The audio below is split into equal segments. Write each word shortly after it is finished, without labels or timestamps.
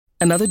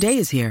Another day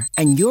is here,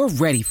 and you're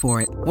ready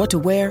for it. What to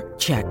wear?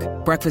 Check.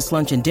 Breakfast,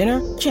 lunch, and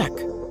dinner? Check.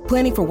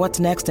 Planning for what's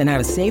next and how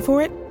to save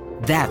for it?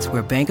 That's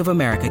where Bank of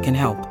America can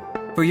help.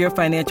 For your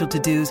financial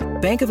to-dos,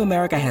 Bank of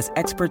America has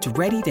experts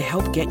ready to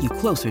help get you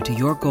closer to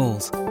your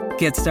goals.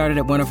 Get started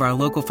at one of our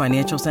local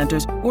financial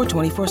centers or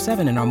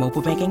 24/7 in our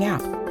mobile banking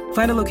app.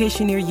 Find a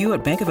location near you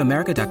at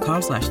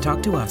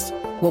bankofamerica.com/talktous.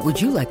 What would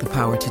you like the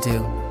power to do?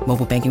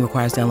 Mobile banking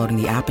requires downloading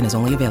the app and is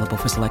only available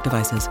for select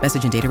devices.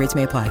 Message and data rates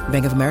may apply.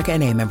 Bank of America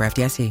N.A., member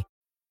FDIC.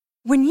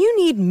 When you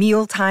need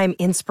mealtime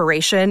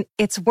inspiration,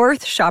 it's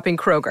worth shopping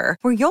Kroger,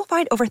 where you'll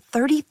find over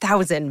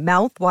 30,000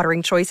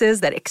 mouth-watering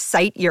choices that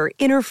excite your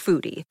inner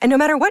foodie. And no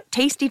matter what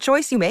tasty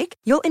choice you make,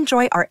 you'll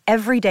enjoy our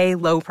everyday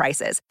low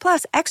prices,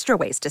 plus extra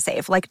ways to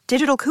save, like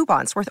digital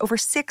coupons worth over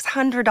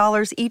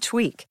 $600 each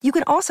week. You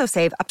can also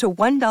save up to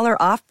 $1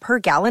 off per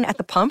gallon at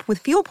the pump with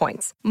fuel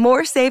points.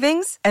 More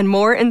savings and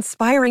more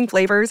inspiring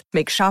flavors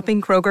make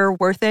shopping Kroger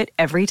worth it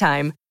every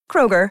time.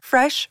 Kroger,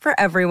 fresh for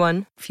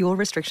everyone. Fuel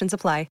restrictions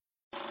apply.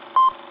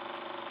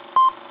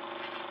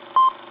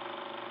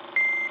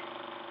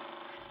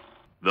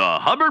 The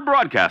Hubbard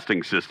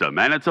Broadcasting System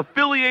and its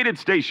affiliated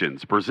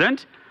stations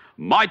present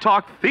My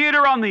Talk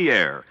Theater on the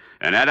Air,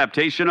 an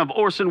adaptation of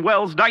Orson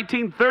Welles'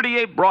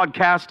 1938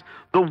 broadcast,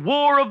 The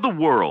War of the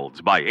Worlds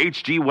by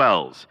H.G.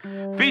 Wells,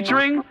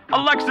 featuring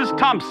Alexis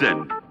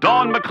Thompson,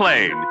 Dawn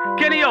McClain,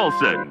 Kenny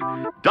Olson,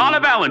 Donna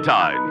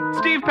Valentine,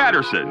 Steve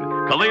Patterson,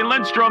 Colleen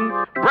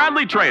Lindstrom,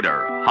 Bradley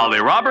Trader,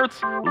 Holly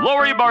Roberts,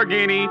 Lori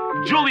Barghini,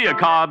 Julia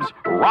Cobbs,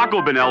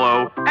 Rocco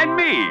Bonello, and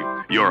me,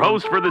 your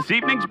host for this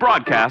evening's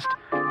broadcast,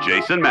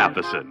 Jason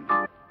Matheson.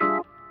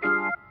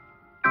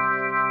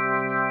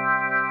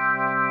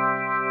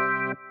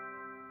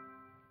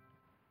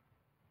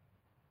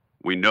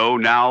 We know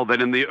now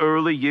that in the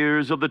early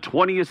years of the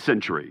 20th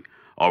century,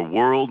 our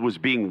world was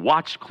being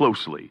watched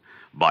closely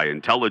by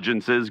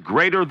intelligences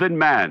greater than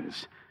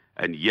man's,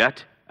 and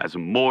yet as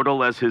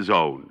mortal as his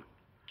own.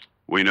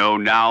 We know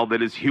now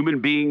that as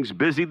human beings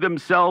busied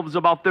themselves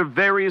about their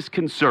various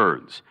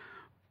concerns,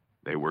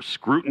 they were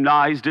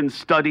scrutinized and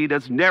studied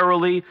as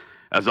narrowly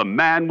as a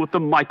man with a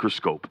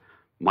microscope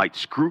might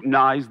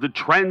scrutinize the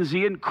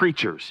transient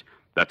creatures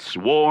that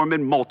swarm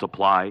and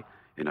multiply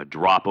in a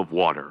drop of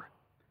water.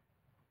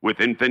 With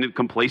infinite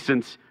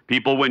complacence,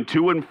 people went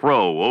to and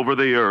fro over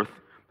the earth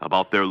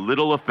about their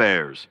little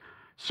affairs,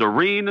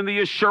 serene in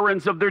the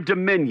assurance of their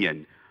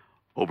dominion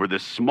over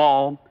this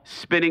small,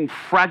 spinning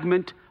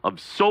fragment of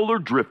solar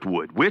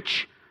driftwood,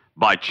 which,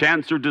 by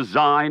chance or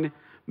design,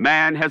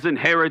 man has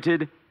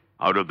inherited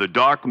out of the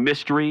dark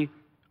mystery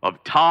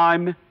of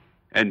time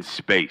and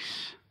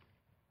space.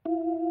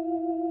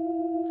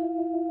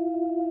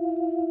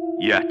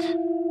 Yet,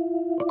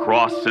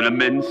 across an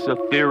immense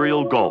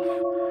ethereal gulf,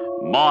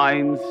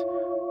 minds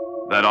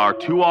that are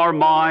to our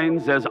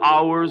minds as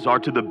ours are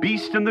to the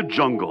beast in the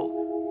jungle,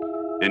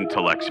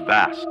 intellects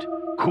vast,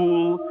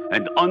 cool,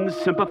 and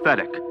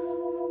unsympathetic,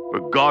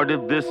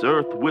 regarded this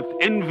earth with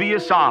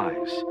envious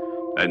eyes,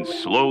 and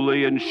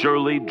slowly and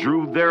surely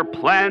drew their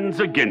plans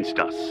against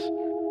us.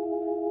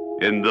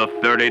 In the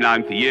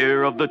 39th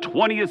year of the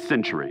 20th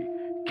century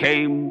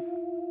came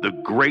the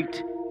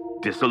Great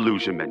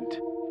Disillusionment.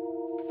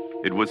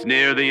 It was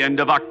near the end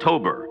of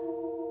October.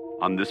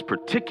 On this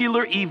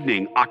particular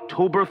evening,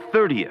 October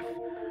 30th,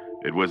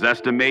 it was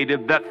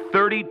estimated that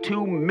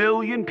 32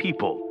 million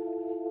people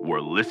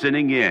were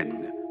listening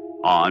in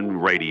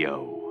on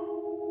radio.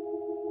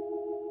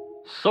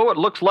 So it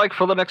looks like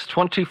for the next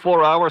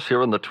 24 hours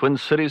here in the Twin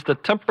Cities, the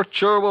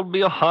temperature will be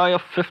a high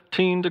of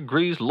 15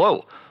 degrees,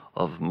 low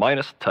of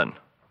 -10.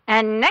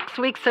 And next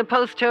week's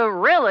supposed to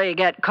really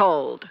get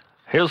cold.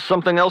 Here's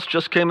something else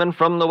just came in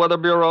from the Weather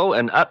Bureau.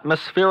 An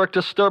atmospheric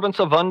disturbance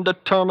of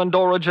undetermined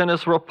origin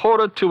is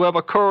reported to have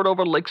occurred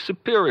over Lake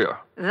Superior,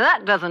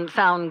 That doesn't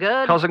sound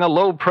good. causing a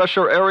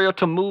low-pressure area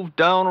to move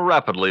down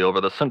rapidly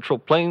over the Central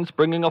Plains,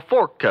 bringing a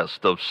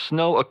forecast of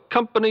snow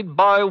accompanied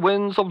by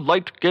winds of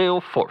light gale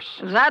force.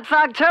 That's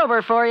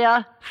October for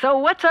you. So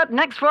what's up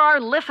next for our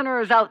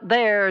listeners out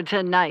there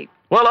tonight?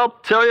 Well, I'll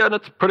tell you, and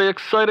it's pretty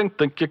exciting.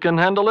 Think you can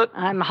handle it?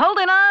 I'm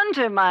holding on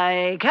to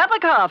my cup of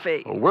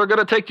coffee. We're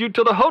going to take you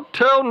to the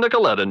Hotel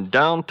Nicolette in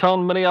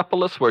downtown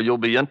Minneapolis, where you'll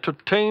be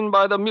entertained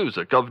by the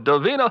music of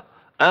Davina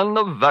and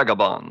the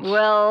Vagabonds.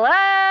 Well,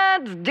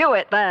 let's do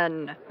it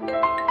then.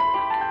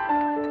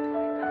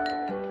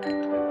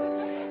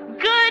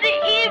 Good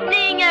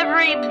evening,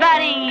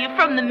 everybody!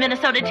 From the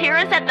Minnesota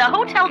Terrace at the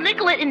Hotel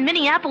Nicolette in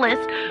Minneapolis,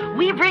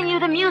 we bring you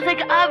the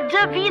music of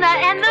Davina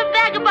and the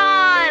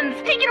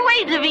Vagabonds! Take it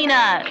away,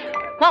 Davina!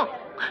 1,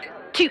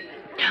 2,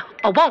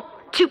 1,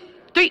 2,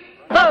 3,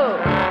 4!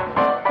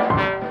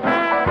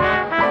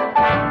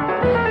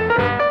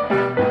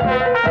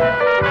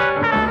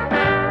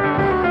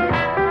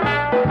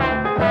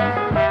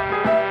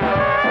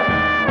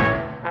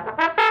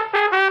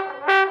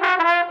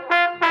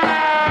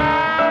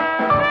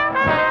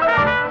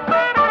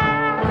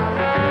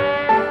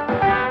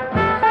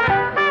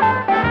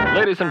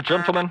 Ladies and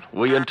gentlemen,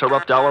 we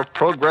interrupt our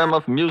program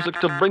of music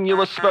to bring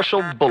you a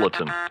special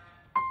bulletin.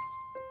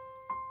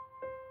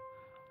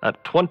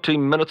 At 20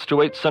 minutes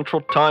to 8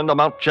 Central Time, the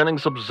Mount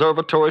Jennings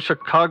Observatory,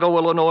 Chicago,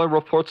 Illinois,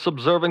 reports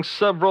observing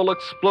several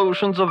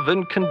explosions of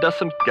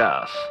incandescent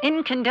gas.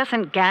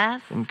 Incandescent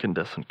gas?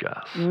 Incandescent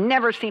gas.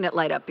 Never seen it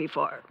light up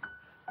before.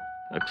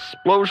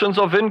 Explosions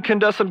of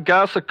incandescent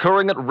gas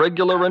occurring at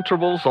regular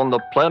intervals on the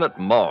planet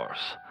Mars.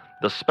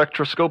 The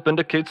spectroscope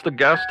indicates the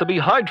gas to be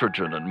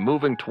hydrogen and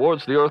moving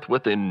towards the Earth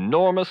with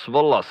enormous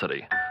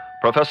velocity.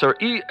 Professor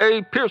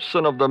E.A.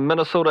 Pearson of the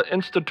Minnesota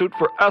Institute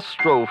for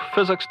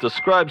Astrophysics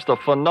describes the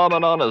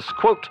phenomenon as,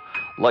 quote,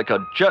 like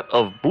a jet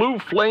of blue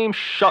flame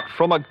shot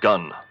from a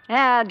gun.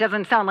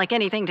 Doesn't sound like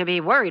anything to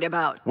be worried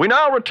about. We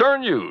now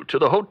return you to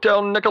the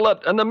Hotel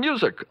Nicolette and the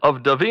music of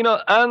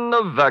Davina and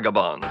the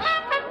Vagabonds.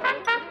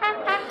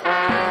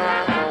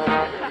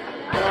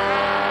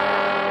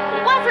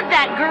 Wasn't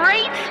that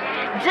great?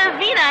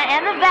 Davina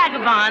and the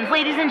Vagabonds,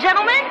 ladies and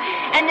gentlemen.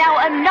 And now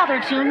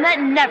another tune that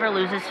never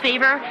loses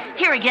favor.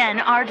 Here again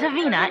are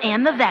Davina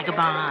and the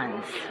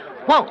Vagabonds.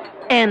 1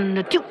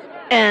 and 2,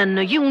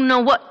 and you know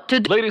what to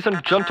do. Ladies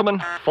and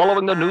gentlemen,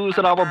 following the news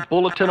in our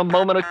bulletin a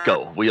moment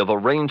ago, we have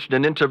arranged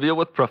an interview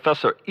with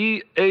Professor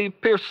E.A.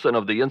 Pearson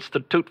of the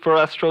Institute for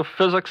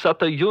Astrophysics at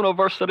the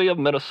University of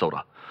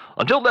Minnesota.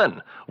 Until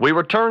then, we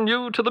return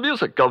you to the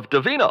music of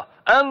Davina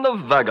and the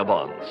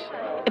Vagabonds.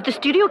 If the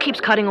studio keeps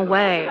cutting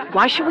away,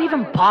 why should we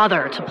even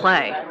bother to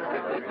play?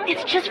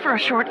 It's just for a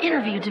short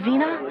interview,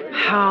 Davina.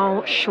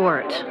 How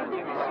short?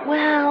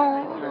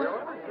 Well...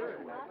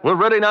 We're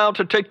ready now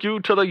to take you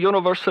to the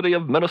University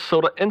of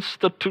Minnesota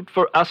Institute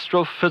for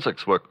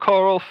Astrophysics, where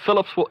Carl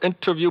Phillips will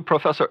interview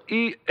Professor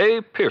E.A.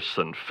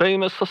 Pearson,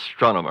 famous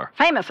astronomer.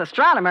 Famous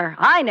astronomer?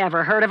 I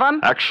never heard of him.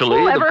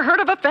 Actually... Who ever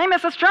heard of a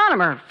famous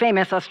astronomer?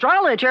 Famous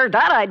astrologer?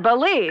 That I'd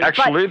believe.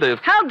 Actually, but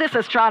how'd this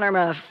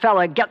astronomer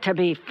fella get to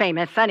be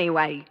famous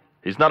anyway?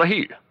 He's not a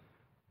he.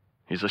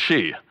 He's a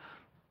she.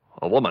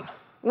 A woman.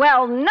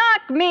 Well,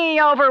 knock me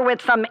over with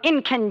some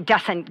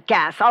incandescent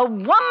gas. A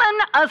woman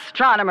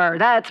astronomer.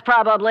 That's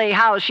probably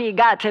how she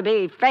got to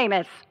be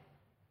famous.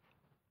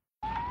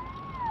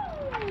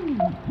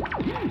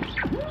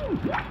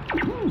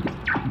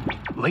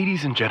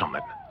 Ladies and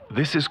gentlemen,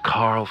 this is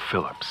Carl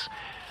Phillips.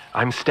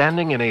 I'm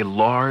standing in a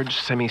large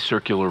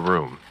semicircular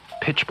room,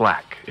 pitch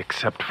black,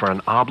 except for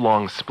an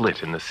oblong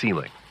split in the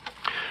ceiling.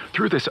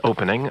 Through this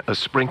opening, a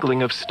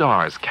sprinkling of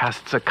stars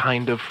casts a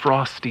kind of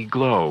frosty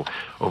glow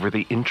over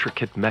the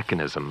intricate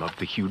mechanism of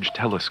the huge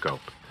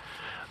telescope.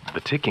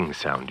 The ticking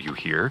sound you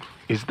hear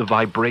is the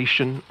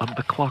vibration of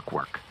the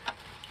clockwork.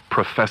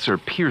 Professor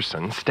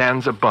Pearson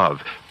stands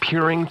above,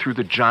 peering through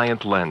the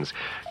giant lens,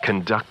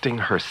 conducting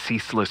her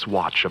ceaseless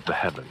watch of the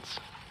heavens.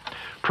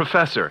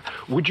 Professor,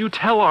 would you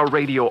tell our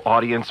radio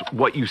audience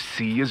what you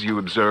see as you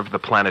observe the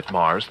planet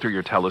Mars through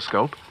your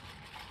telescope?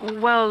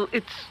 Well,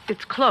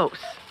 it's close.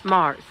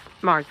 Mars,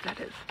 that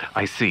is.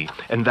 I see.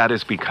 And that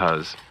is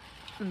because?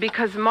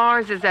 Because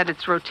Mars is at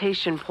its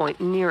rotation point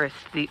nearest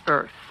the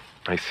Earth.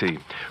 I see.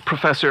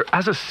 Professor,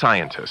 as a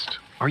scientist,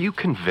 are you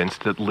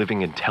convinced that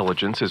living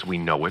intelligence as we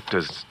know it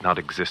does not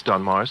exist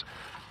on Mars?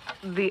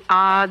 The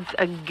odds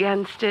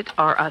against it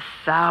are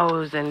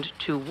 1,000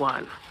 to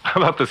 1.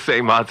 About the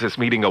same odds as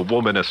meeting a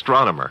woman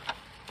astronomer.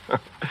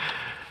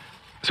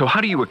 So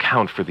how do you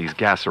account for these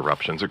gas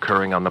eruptions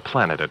occurring on the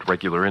planet at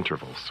regular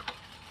intervals?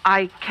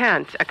 I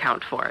can't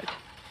account for it.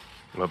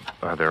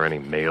 Are there any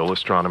male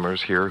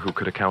astronomers here who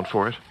could account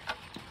for it?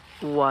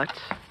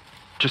 What?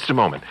 Just a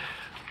moment.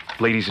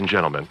 Ladies and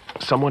gentlemen,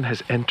 someone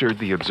has entered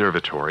the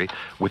observatory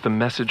with a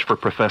message for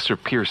Professor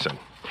Pearson.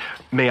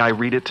 May I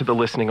read it to the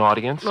listening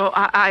audience? Well,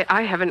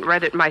 I haven't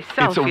read it myself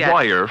yet. It's a yet.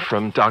 wire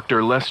from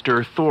Dr.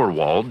 Lester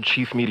Thorwald,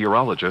 chief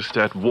meteorologist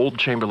at Wold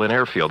Chamberlain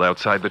Airfield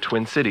outside the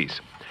Twin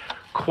Cities.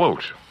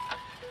 Quote,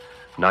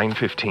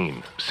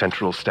 9:15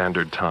 Central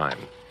Standard Time.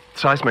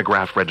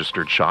 Seismograph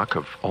registered shock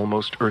of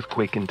almost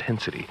earthquake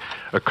intensity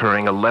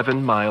occurring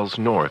 11 miles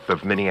north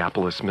of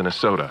Minneapolis,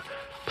 Minnesota.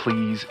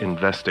 Please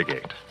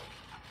investigate.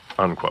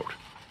 Unquote.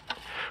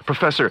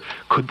 Professor,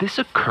 could this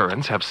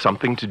occurrence have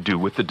something to do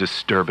with the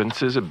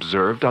disturbances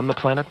observed on the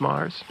planet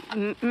Mars?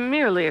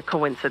 Merely a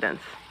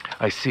coincidence.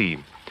 I see.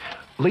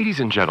 Ladies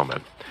and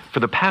gentlemen,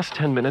 for the past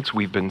 10 minutes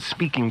we've been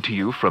speaking to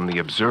you from the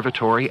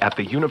observatory at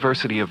the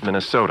University of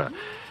Minnesota,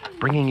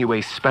 bringing you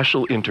a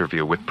special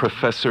interview with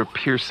Professor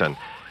Pearson,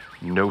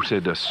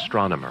 noted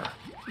astronomer.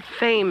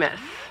 Famous.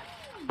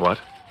 What?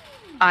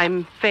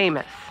 I'm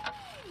famous.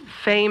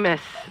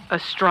 Famous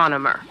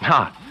astronomer.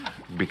 Ah,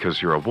 because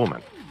you're a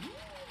woman.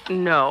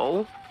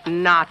 No,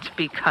 not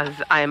because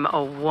I'm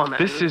a woman.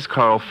 This is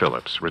Carl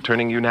Phillips,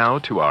 returning you now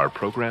to our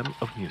program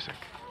of music.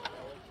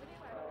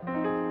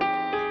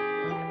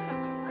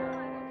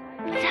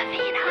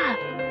 Davina!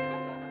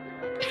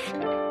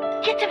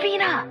 Psst. Get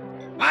Davina!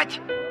 What?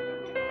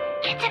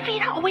 Get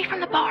Davina away from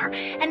the bar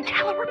and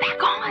tell her we're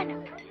back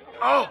on.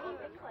 Oh!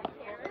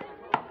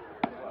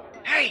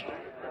 Hey,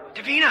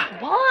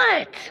 Davina!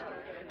 What?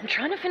 I'm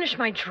trying to finish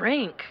my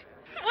drink.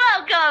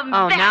 Welcome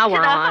back now to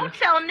we're the on.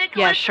 Hotel Nicolette,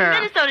 Yeah, sure.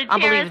 Minnesota I'll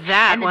Terrace, believe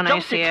that and when the I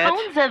see it.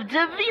 dulcet tones of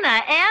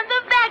Davina and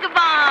the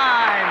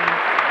Vagabonds.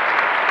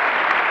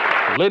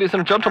 Ladies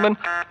and gentlemen,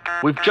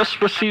 We've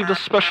just received a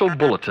special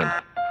bulletin.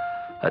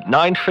 At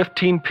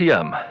 9:15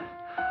 p.m.,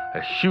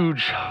 a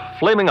huge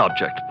flaming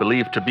object,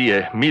 believed to be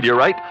a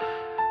meteorite,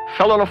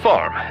 fell on a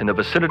farm in the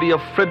vicinity of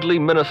Fridley,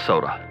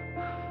 Minnesota.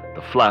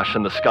 The flash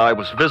in the sky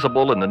was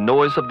visible, and the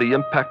noise of the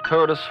impact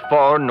heard as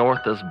far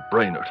north as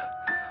Brainerd.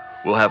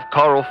 We'll have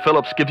Carl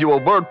Phillips give you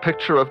a word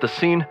picture of the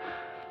scene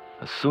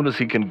as soon as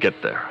he can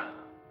get there.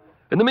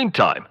 In the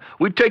meantime,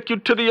 we take you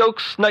to the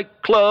Oaks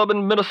nightclub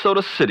in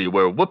Minnesota City,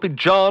 where Whoopi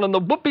John and the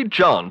Whoopi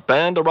John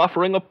Band are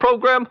offering a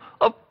program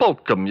of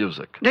polka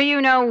music. Do you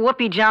know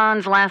Whoopi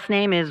John's last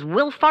name is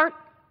Wilfart?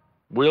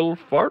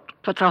 Wilfart?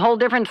 Puts a whole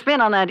different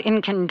spin on that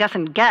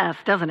incandescent gas,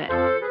 doesn't it?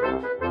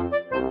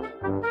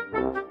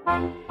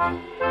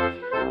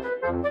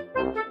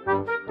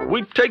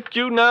 We take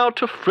you now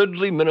to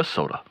Fridley,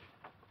 Minnesota.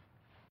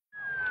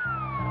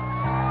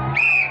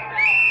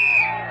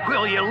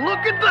 Will you look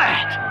at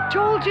that?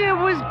 Told you it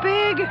was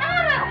big.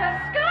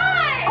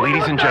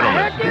 Ladies and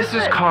gentlemen, this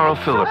is Carl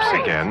Phillips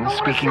again,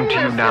 speaking to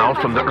you now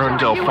from the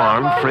Erndell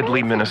Farm,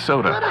 Fridley,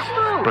 Minnesota.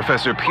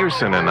 Professor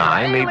Pearson and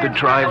I made the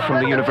drive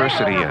from the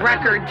university in...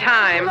 Record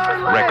time.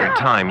 Record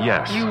time,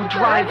 yes. You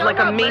drive like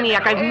a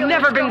maniac. I've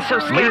never been so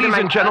scared. Ladies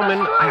and gentlemen,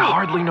 I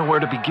hardly know where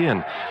to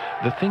begin.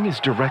 The thing is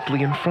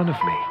directly in front of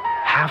me,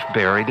 half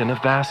buried in a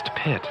vast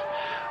pit.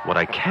 What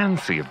I can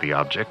see of the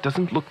object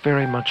doesn't look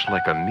very much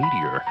like a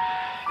meteor.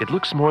 It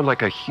looks more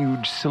like a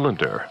huge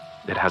cylinder.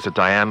 It has a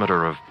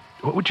diameter of...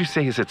 What would you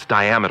say is its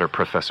diameter,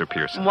 Professor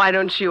Pearson? Why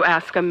don't you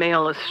ask a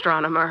male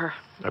astronomer?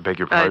 I beg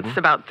your pardon? It's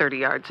about 30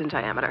 yards in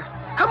diameter.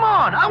 Come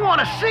on, I want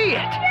to see it.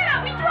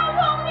 Yeah, we drove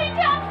all the way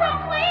down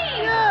from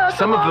Lee. Yeah,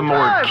 Some of the more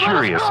drive.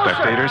 curious Let us closer.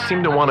 spectators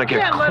seem to want to get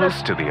Can't let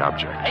close to the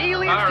object.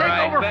 Aliens All take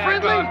right, over back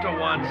Fridley. off to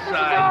one This is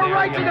side our there,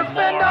 right to you defend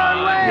our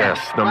moron. land. Yes,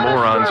 the Let us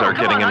morons through. are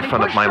Come getting on, in honey,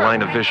 front of push my through.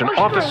 line of vision. Push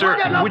through. Officer, We're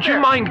getting up would you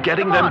there. mind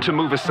getting Come them on. to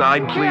move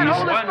aside, please? Can't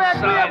hold us One back.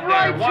 We have side there,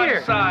 rights one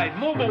here. side.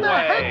 Move What the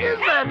heck away. is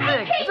that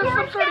thing? Is this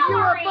some sort of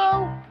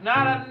UFO?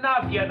 Not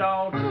enough, you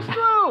don't. Let us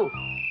through.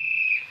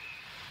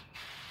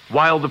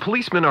 While the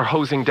policemen are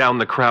hosing down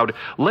the crowd,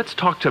 let's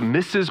talk to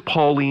Mrs.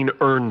 Pauline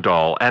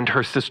Erndall and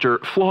her sister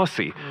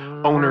Flossie,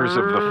 owners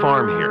of the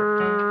farm here.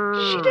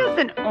 She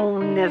doesn't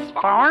own this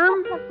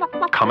farm.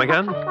 Come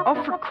again?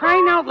 Oh, for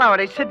crying out loud.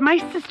 I said, my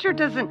sister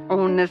doesn't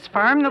own this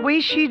farm. The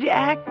way she'd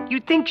act,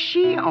 you'd think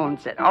she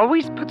owns it.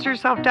 Always puts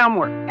herself down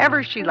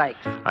wherever she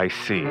likes. I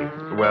see.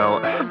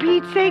 Well, For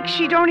Pete's sake,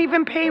 she don't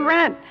even pay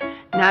rent.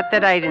 Not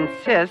that I'd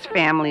insist.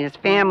 Family is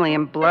family,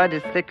 and blood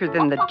is thicker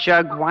than the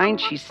jug wine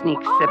she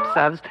sneaks sips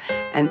of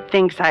and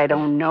thinks I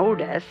don't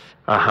notice.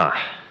 uh-huh.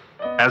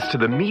 As to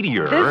the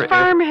meteor... This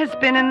farm has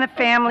been in the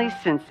family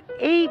since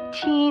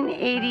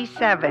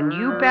 1887.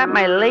 You bet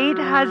my late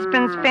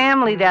husband's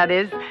family, that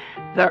is,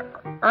 the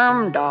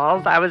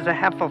Ermdalls. I was a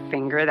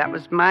Heffelfinger. That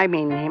was my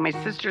main name. My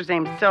sister's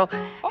name's still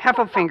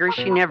Heffelfinger.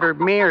 She never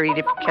married,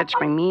 if you catch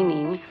my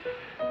meaning.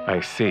 I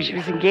see. She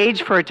was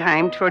engaged for a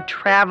time to a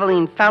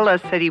traveling fella,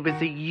 said he was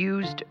a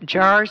used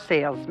jar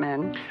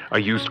salesman. A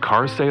used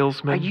car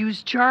salesman? A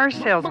used jar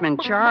salesman.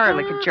 Jar,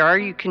 like a jar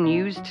you can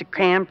use to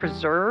can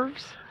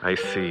preserves. I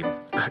see.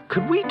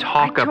 Could we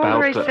talk I told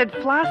about her, I the... said,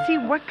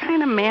 Flossie, what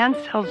kind of man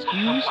sells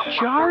used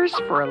jars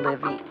for a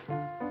living?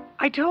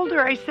 I told her,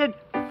 I said,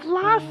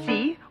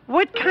 Flossie,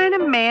 what kind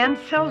of man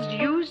sells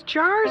used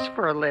jars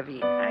for a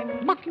living?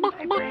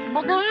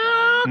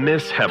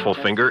 Miss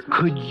Heffelfinger,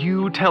 could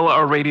you tell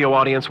our radio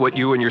audience what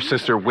you and your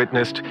sister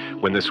witnessed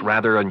when this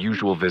rather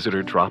unusual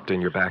visitor dropped in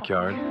your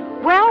backyard?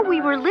 Well,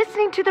 we were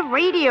listening to the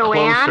radio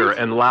Closer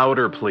and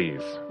louder,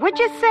 please. What'd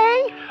you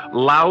say?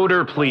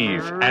 Louder,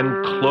 please,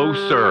 and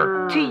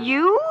closer. To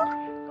you?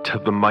 To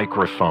the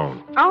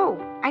microphone. Oh,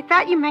 I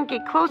thought you meant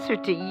get closer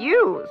to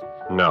you.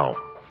 No.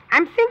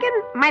 I'm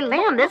thinking, my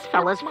land, this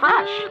fella's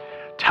fresh.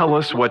 Tell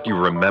us what you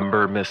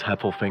remember, Miss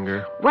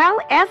Heffelfinger. Well,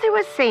 as I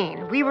was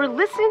saying, we were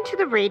listening to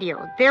the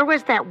radio. There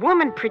was that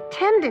woman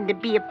pretending to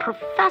be a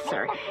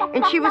professor,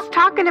 and she was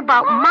talking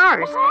about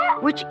Mars,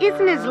 which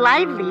isn't as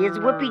lively as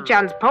Whoopi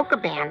John's polka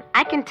band.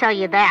 I can tell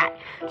you that.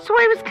 So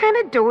I was kind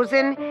of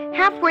dozing,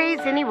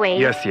 halfways anyway.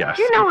 Yes.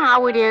 You know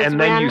how it is And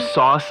then when... you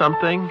saw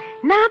something?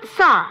 Not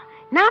saw.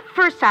 Not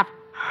first off.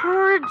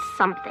 Heard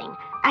something.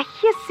 A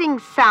hissing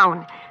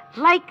sound.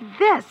 Like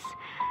this.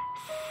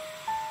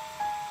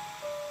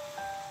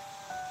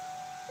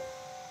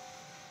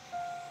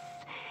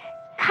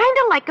 Kind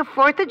of like a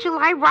 4th of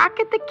July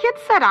rocket the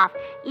kids set off,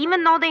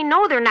 even though they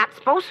know they're not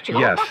supposed to.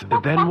 Yes.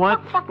 Then what?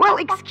 Well,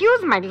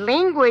 excuse my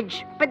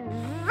language, but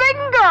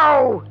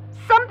zingo!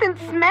 Something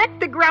smacked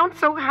the ground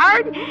so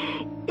hard,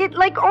 it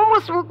like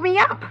almost woke me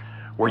up.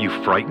 Were you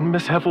frightened,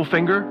 Miss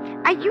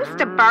Heffelfinger? I used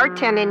to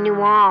bartend in New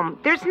Ulm.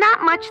 There's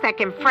not much that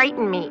can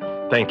frighten me.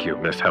 Thank you,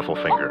 Miss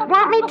Heffelfinger.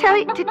 Want me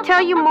to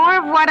tell you more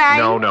of what I...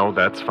 No,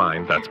 that's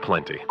fine. That's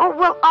plenty. Oh,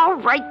 well, all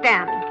right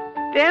then.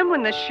 Then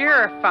when the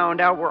sheriff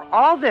found out where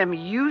all them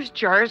used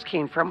jars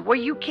came from, well,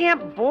 you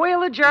can't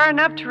boil a jar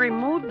enough to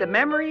remove the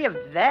memory of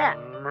that.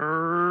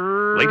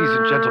 Ladies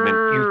and gentlemen,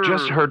 you've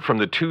just heard from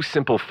the two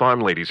simple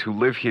farm ladies who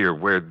live here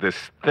where this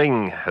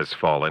thing has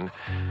fallen.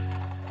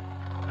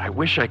 I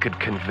wish I could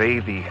convey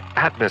the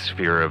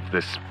atmosphere of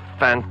this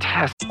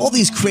fantastic... All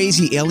these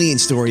crazy alien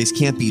stories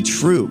can't be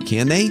true,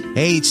 can they?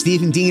 Hey, it's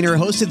Stephen Diener,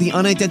 host of the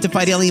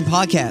Unidentified Alien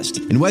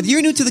Podcast. And whether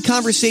you're new to the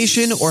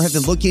conversation or have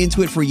been looking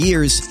into it for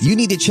years, you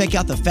need to check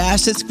out the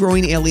fastest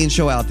growing alien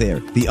show out there,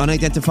 the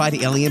Unidentified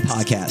Alien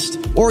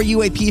Podcast, or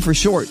UAP for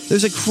short.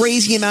 There's a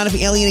crazy amount of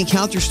alien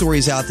encounter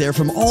stories out there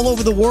from all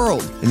over the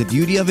world. And the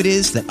beauty of it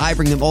is that I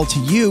bring them all to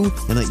you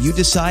and let you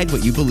decide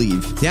what you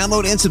believe.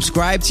 Download and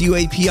subscribe to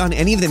UAP on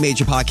any of the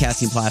major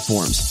podcasting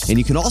platforms. And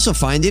you can also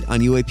find it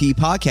on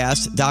UAPpodcast.com.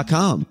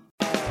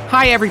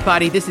 Hi,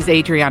 everybody. This is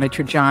Adriana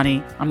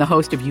Trajani. I'm the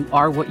host of You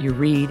Are What You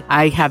Read.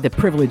 I have the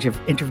privilege of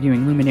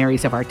interviewing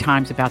luminaries of our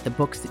times about the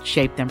books that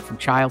shaped them from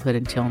childhood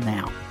until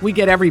now. We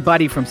get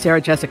everybody from Sarah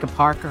Jessica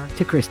Parker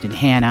to Kristen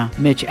Hanna,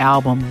 Mitch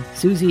Albom,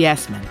 Susie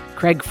Essman,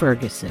 Craig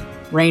Ferguson,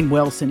 Rainn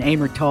Wilson,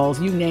 Amor Tolls,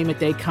 you name it,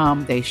 they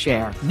come, they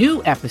share.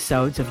 New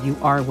episodes of You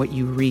Are What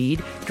You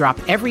Read drop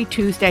every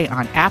Tuesday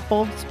on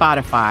Apple,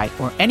 Spotify,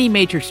 or any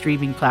major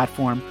streaming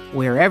platform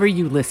wherever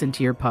you listen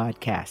to your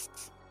podcasts.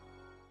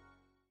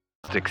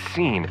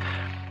 Scene.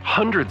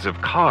 Hundreds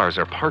of cars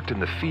are parked in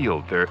the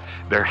field,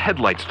 their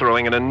headlights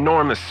throwing an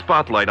enormous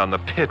spotlight on the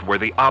pit where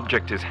the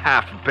object is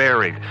half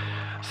buried.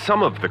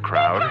 Some of the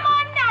crowd... Come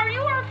on now, are you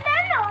our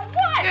friend or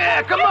what?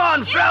 Yeah, come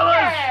on,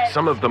 fellas!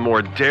 Some of the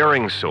more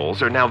daring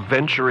souls are now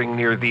venturing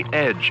near the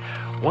edge.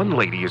 One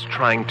lady is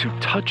trying to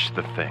touch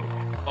the thing.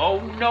 Oh,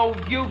 no,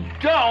 you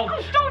don't!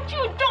 Oh, don't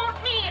you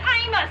don't me!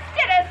 I'm a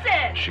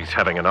citizen! She's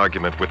having an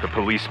argument with the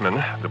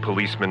policeman. The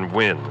policeman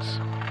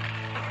wins.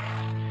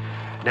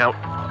 Now,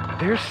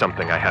 there's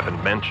something I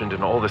haven't mentioned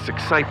in all this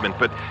excitement,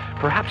 but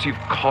perhaps you've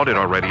caught it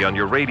already on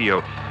your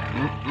radio.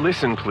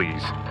 Listen,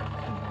 please.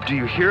 Do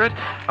you hear it?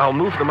 I'll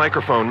move the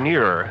microphone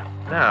nearer.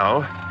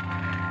 Now.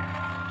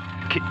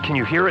 Can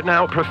you hear it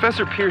now?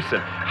 Professor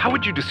Pearson, how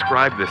would you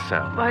describe this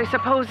sound? Well, I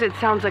suppose it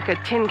sounds like a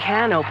tin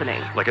can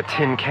opening. Like a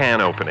tin can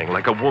opening,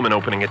 like a woman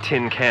opening a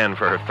tin can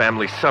for her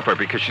family supper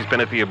because she's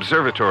been at the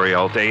observatory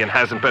all day and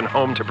hasn't been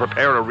home to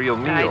prepare a real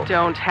meal. I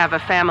don't have a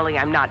family.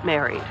 I'm not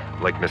married.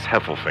 Like Miss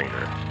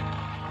Heffelfinger.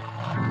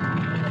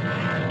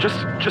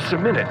 Just a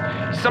minute.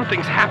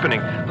 Something's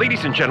happening.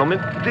 Ladies and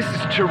gentlemen, this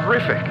is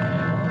terrific.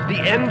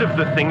 The end of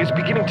the thing is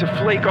beginning to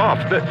flake off.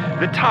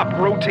 The top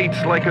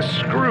rotates like a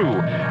screw.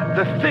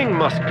 The thing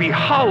must be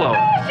hollow.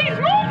 Oh, she's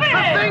moving!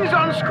 The thing's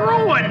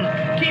unscrewing!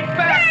 Keep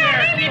back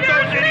there! Keep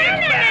those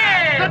idiots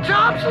back! The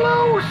top's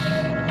loose!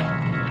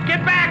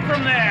 Get back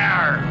from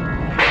there!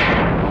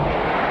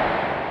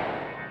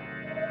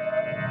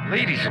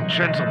 Ladies and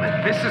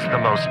gentlemen, this is the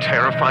most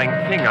terrifying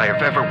thing I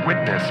have ever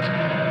witnessed.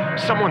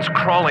 Someone's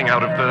crawling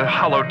out of the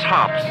hollow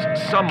tops.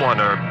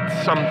 Someone or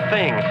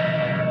something.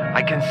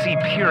 I can see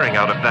peering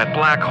out of that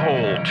black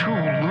hole 2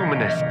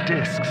 luminous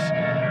discs.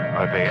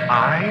 Are they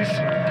eyes?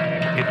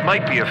 It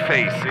might be a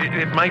face.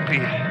 It might be...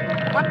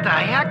 What the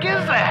heck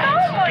is that?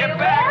 Oh, Get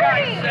back,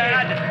 I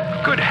said!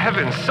 Good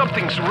heavens,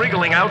 something's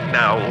wriggling out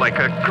now like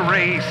a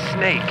gray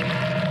snake.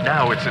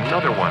 Now it's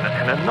another one,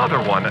 and another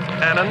one,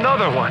 and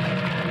another one.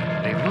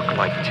 They look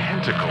like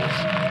tentacles.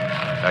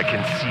 I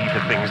can see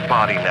the thing's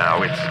body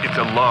now. It's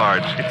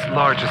large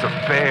as a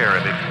bear,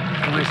 and it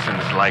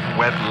glistens like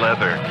wet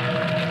leather.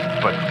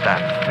 But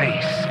that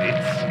face,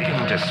 it's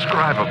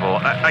indescribable.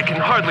 I can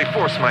hardly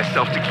force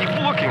myself to keep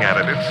looking at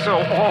it. It's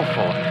so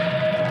awful.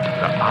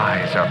 The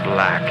eyes are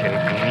black and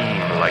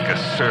gleam like a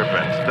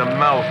serpent. The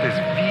mouth is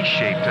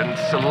V-shaped and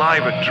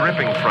saliva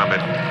dripping from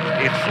it.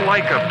 It's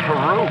like a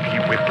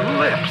pierogi with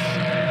lips.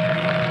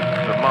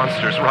 The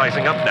monster's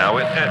rising up now,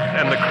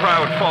 and the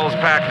crowd falls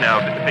back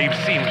now. They've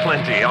seen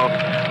plenty.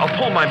 I'll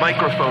pull my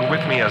microphone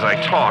with me as I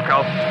talk.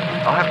 I'll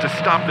have to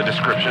stop the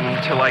description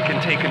until I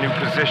can take a new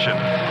position.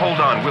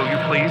 Hold on, will you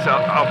please?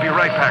 I'll be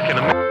right back in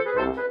a minute.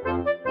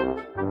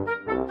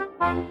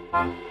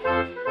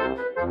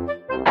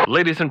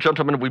 Ladies and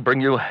gentlemen, we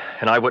bring you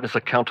an eyewitness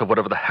account of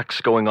whatever the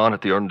heck's going on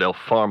at the Erndale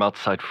farm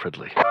outside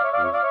Fridley.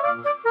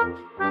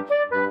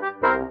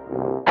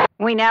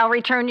 We now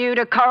return you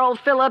to Carl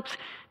Phillips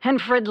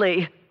and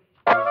Fridley.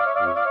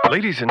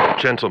 Ladies and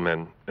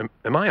gentlemen,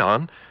 am I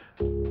on?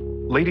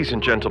 Ladies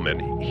and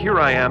gentlemen, here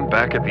I am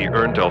back at the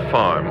Erndale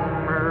farm,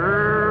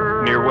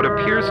 near what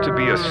appears to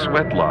be a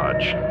sweat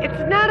lodge.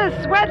 It's not a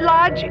sweat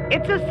lodge,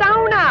 it's a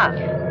sauna.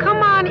 Come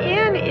on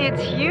in,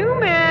 it's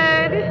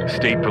humid.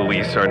 State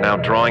police are now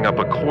drawing up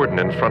a cordon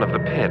in front of the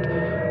pit.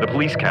 The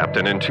police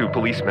captain and 2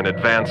 policemen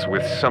advance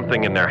with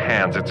something in their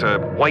hands. It's a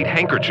white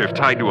handkerchief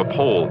tied to a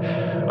pole,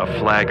 a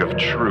flag of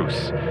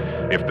truce.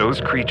 If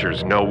those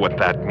creatures know what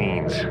that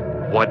means,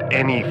 what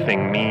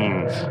anything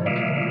means...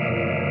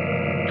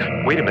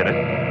 Wait a minute.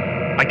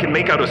 I can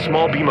make out a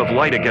small beam of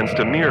light against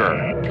a mirror.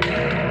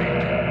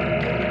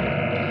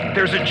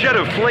 There's a jet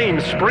of flame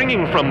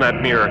springing from that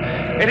mirror,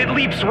 and it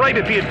leaps right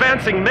at the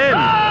advancing men.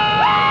 Run!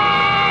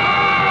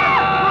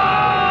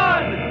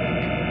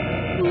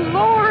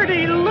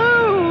 Lordy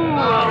Lou!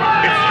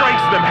 It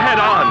strikes them head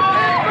on.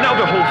 Now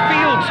the whole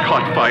field's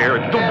caught fire.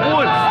 The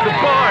woods, the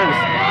barns,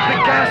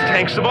 the gas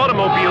tanks of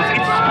automobiles.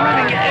 It's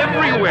spreading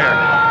everywhere.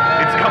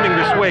 It's coming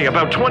this way,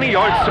 about 20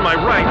 yards to my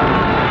right.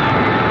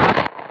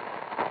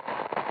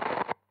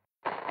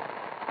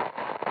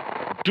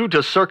 Due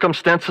to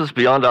circumstances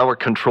beyond our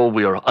control,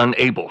 we are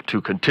unable to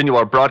continue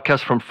our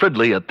broadcast from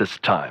Fridley at this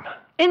time.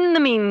 In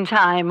the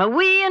meantime,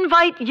 we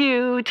invite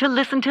you to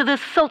listen to the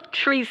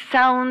sultry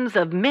sounds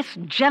of Miss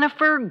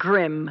Jennifer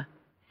Grimm.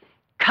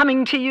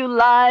 Coming to you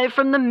live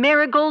from the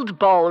Marigold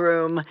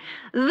Ballroom.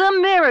 The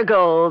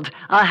Marigold,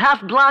 a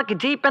half block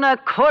deep and a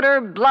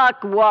quarter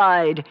block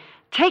wide.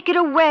 Take it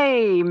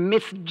away,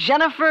 Miss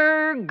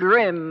Jennifer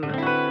Grimm.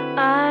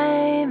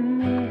 I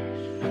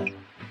miss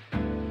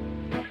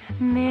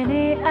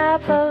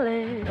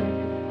Minneapolis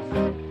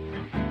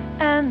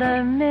and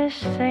I miss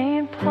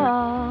St.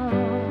 Paul.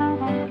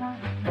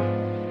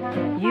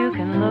 You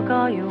can look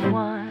all you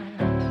want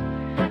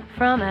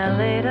from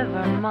LA to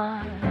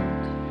Vermont,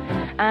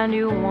 and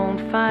you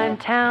won't find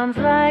towns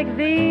like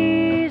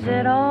these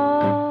at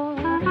all.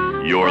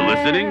 You're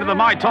listening to the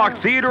My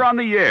Talk Theater on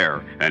the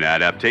Air, an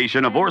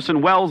adaptation of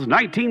Orson Welles'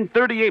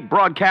 1938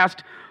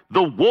 broadcast,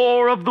 The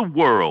War of the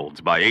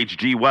Worlds by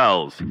H.G.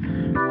 Wells.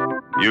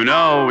 You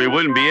know, we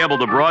wouldn't be able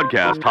to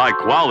broadcast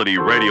high-quality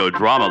radio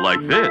drama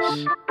like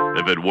this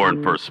if it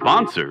weren't for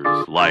sponsors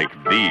like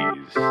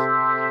these.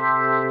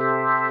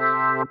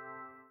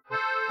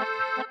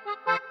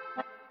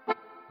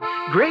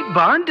 Great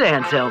barn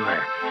dance,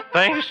 Elmer.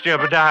 Thanks,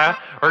 Jebediah.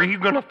 Are you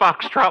going to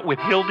foxtrot with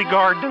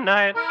Hildegard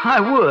tonight? I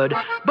would,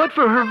 but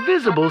for her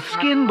visible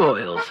skin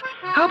boils.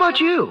 How about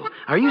you?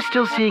 Are you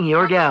still seeing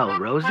your gal,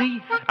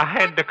 Rosie? I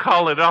had to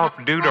call it off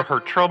due to her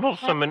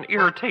troublesome and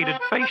irritated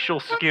facial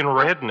skin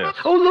redness.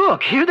 Oh,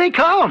 look, here they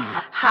come.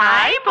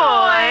 Hi,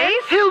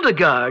 boys.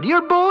 Hildegard,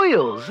 your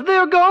boils,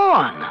 they're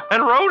gone.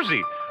 And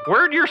Rosie,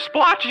 where'd your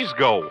splotches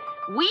go?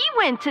 We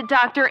went to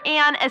Dr.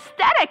 Ann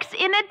Aesthetics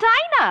in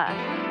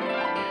Edina.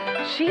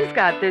 She's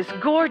got this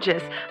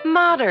gorgeous,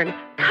 modern,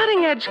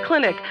 cutting-edge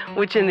clinic,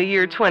 which in the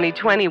year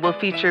 2020 will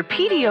feature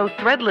PDO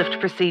thread lift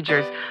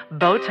procedures,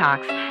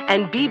 Botox,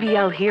 and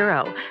BBL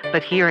Hero.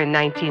 But here in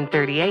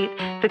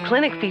 1938, the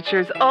clinic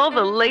features all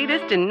the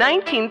latest in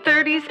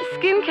 1930s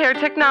skincare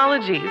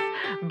technologies,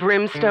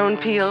 brimstone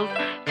peels,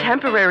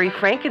 temporary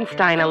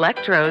Frankenstein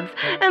electrodes,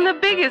 and the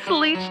biggest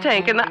leech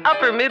tank in the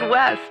upper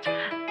Midwest.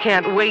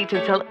 Can't wait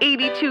until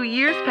 82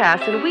 years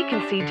pass and we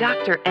can see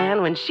Dr.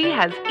 Ann when she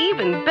has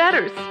even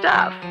better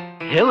stuff.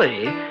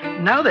 Hilly,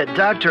 now that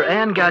Dr.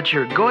 Ann got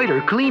your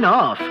goiter clean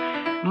off,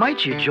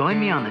 might you join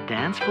me on the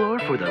dance floor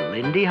for the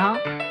Lindy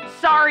Hop?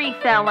 Sorry,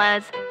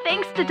 fellas.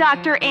 Thanks to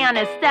Dr. Ann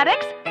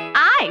Aesthetics,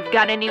 I've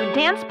got a new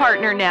dance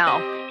partner now.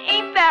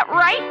 Ain't that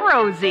right,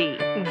 Rosie?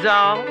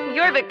 Doll,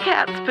 you're the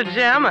cat's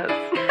pajamas.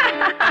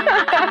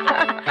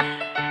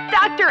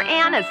 Dr.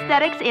 Ann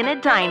Aesthetics in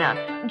Edina.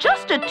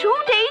 Just a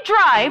 2-day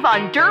drive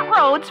on dirt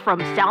roads from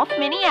South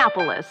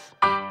Minneapolis.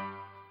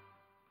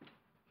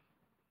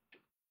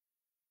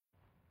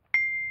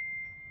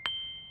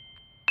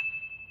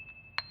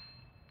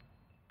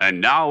 And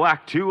now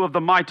Act 2 of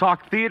the My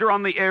Talk Theater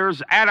on the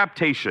Air's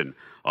adaptation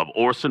of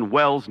Orson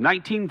Welles'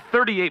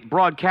 1938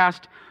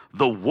 broadcast,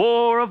 The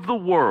War of the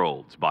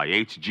Worlds by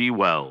H.G.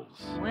 Wells.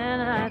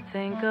 When I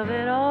think of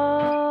it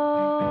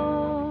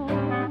all,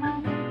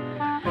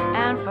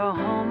 and for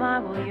home I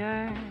will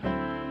yearn,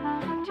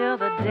 till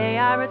the day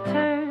I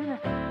return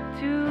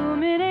to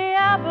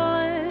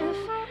Minneapolis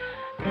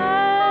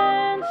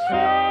and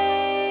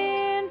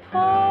St.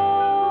 Paul.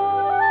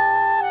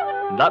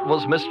 That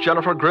was Miss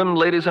Jennifer Grimm,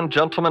 ladies and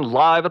gentlemen,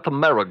 live at the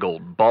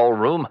Marigold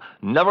Ballroom.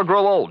 Never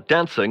grow old,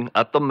 dancing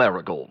at the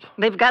Marigold.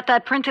 They've got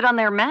that printed on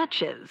their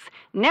matches.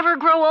 Never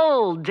grow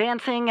old,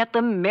 dancing at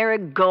the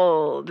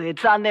Marigold.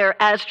 It's on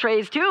their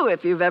ashtrays, too,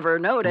 if you've ever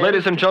noticed.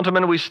 Ladies and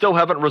gentlemen, we still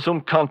haven't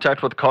resumed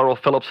contact with Carl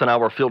Phillips and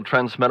our field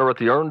transmitter at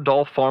the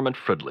Erndall Farm in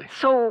Fridley.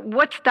 So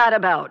what's that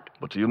about?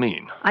 What do you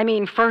mean? I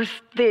mean,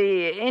 first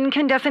the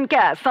incandescent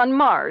gas on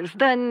Mars,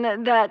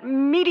 then that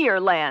meteor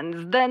lands,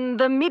 then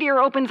the meteor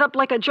opens up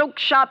like a joke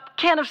shop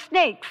can of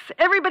snakes.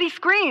 Everybody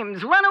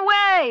screams, run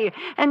away!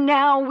 And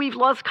now we've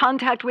lost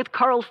contact with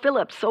Carl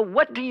Phillips, so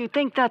what do you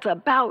think that's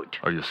about?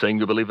 Are you saying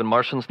you believe in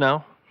Martians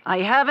now? I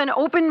have an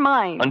open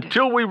mind.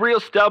 Until we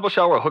reestablish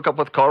our hookup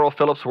with Carl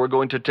Phillips, we're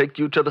going to take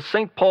you to the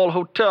St. Paul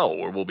Hotel,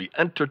 where we'll be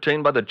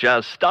entertained by the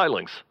jazz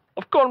stylings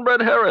of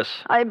Cornbread Harris.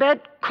 I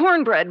bet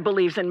Cornbread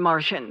believes in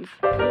Martians.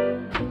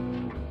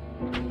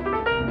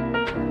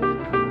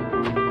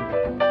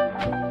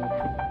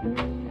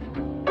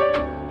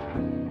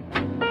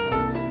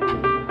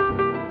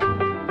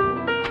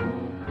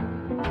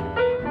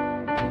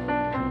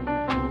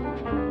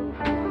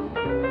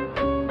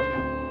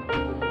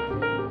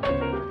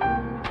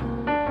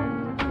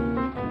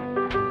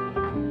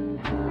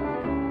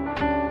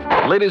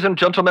 Ladies and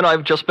gentlemen,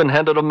 I've just been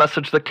handed a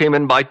message that came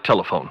in by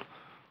telephone.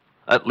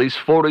 At least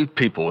 40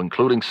 people,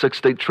 including 6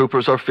 state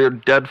troopers, are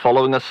feared dead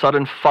following a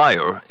sudden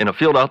fire in a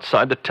field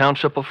outside the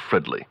township of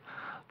Fridley.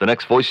 The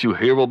next voice you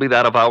hear will be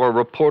that of our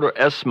reporter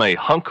Esme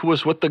Hunk, who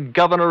was with the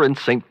governor in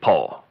St.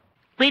 Paul.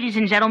 Ladies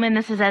and gentlemen,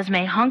 this is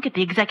Esme Hunk at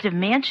the Executive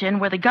Mansion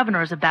where the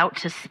governor is about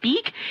to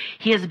speak.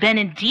 He has been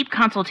in deep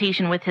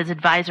consultation with his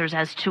advisors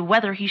as to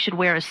whether he should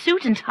wear a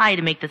suit and tie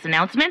to make this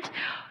announcement.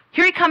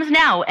 Here he comes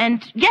now,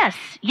 and yes,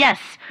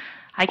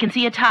 I can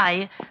see a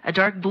tie, a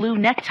dark blue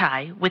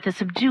necktie with a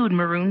subdued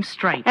maroon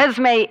stripe.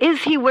 Esme,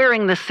 is he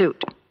wearing the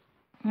suit?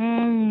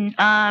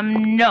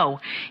 No.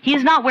 He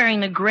is not wearing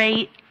the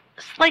gray,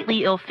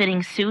 slightly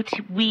ill-fitting suit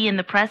we in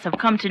the press have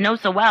come to know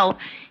so well.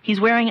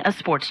 He's wearing a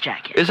sports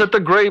jacket. Is it the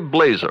gray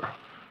blazer?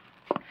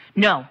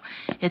 No.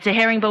 It's a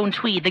herringbone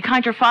tweed, the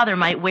kind your father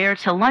might wear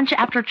to lunch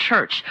after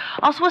church.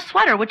 Also a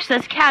sweater which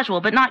says casual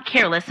but not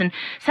careless and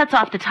sets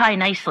off the tie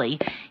nicely.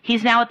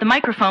 He's now at the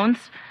microphones.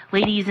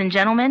 Ladies and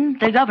gentlemen,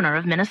 the governor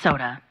of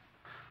Minnesota.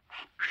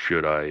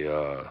 Should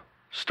I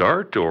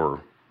start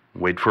or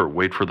wait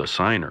for the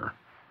signer?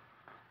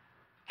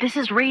 This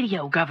is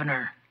radio,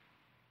 Governor.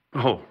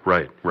 Oh,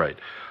 right.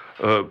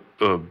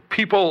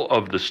 People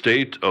of the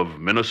state of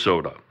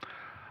Minnesota,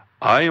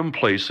 I am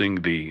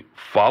placing the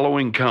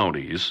following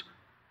counties: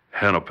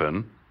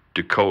 Hennepin,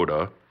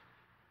 Dakota,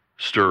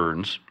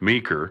 Stearns,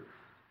 Meeker,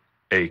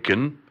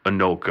 Aiken,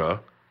 Anoka,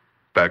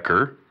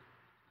 Becker,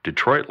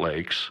 Detroit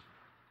Lakes,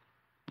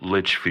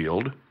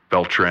 Litchfield,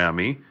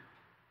 Beltrami,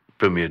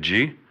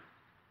 Bemidji,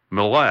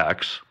 Mille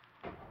Lacs,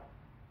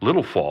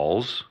 Little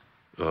Falls,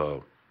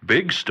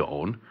 Big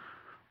Stone,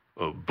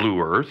 Blue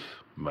Earth,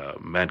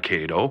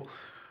 Mankato,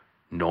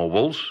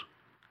 Nobles,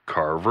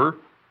 Carver,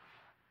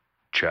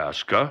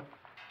 Chaska,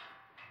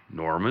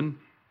 Norman,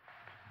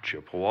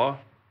 Chippewa,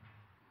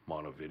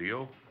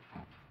 Montevideo,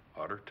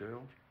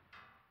 Ottertail,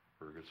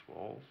 Fergus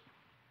Falls.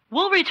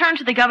 We'll return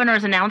to the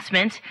governor's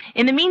announcement.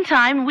 In the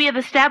meantime, we have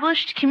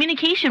established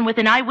communication with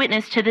an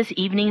eyewitness to this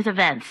evening's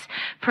events.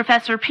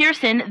 Professor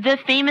Pearson, the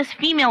famous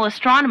female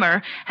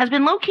astronomer, has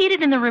been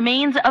located in the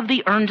remains of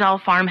the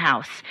Erndal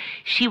farmhouse.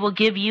 She will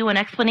give you an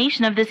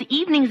explanation of this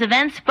evening's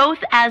events, both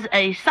as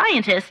a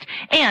scientist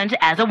and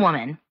as a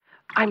woman.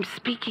 I'm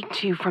speaking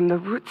to you from the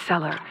root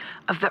cellar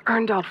of the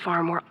Erndal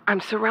farm, where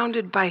I'm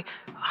surrounded by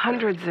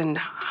hundreds and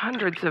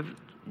hundreds of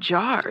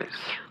jars.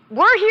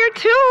 We're here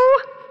too.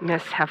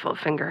 Miss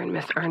Heffelfinger and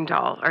Miss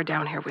Erndal are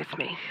down here with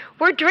me.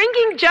 We're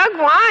drinking jug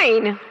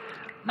wine.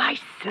 My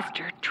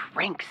sister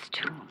drinks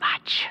too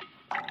much.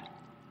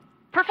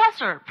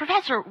 Professor,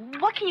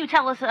 what can you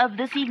tell us of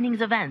this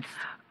evening's events?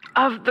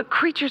 Of the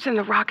creatures in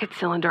the rocket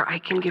cylinder, I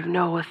can give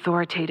no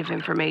authoritative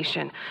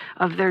information.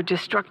 Of their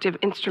destructive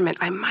instrument,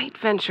 I might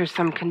venture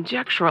some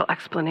conjectural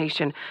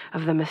explanation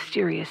of the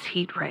mysterious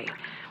heat ray.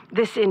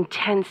 This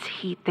intense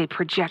heat they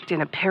project in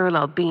a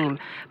parallel beam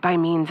by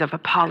means of a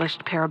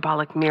polished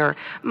parabolic mirror,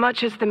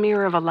 much as the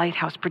mirror of a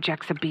lighthouse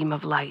projects a beam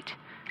of light.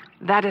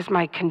 That is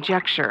my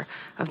conjecture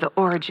of the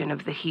origin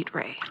of the heat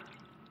ray.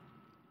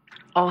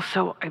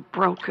 Also, I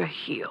broke a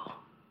heel.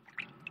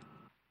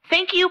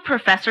 Thank you,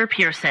 Professor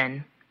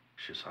Pearson.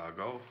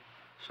 Chisago,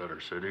 Center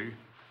City,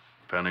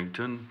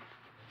 Pennington,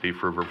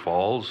 Thief River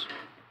Falls,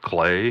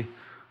 Clay,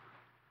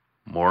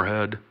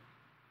 Moorhead,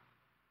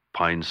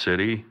 Pine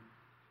City,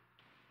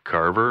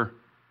 Carver,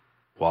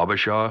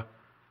 Wabasha,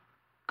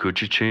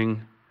 Couchiching,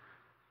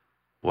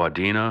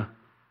 Wadena,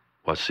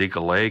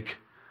 Waseca Lake,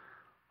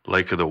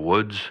 Lake of the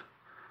Woods,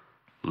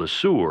 Le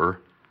Sueur,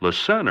 Le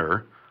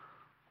Center,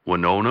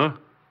 Winona,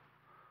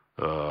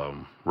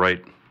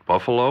 Wright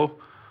Buffalo,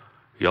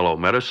 Yellow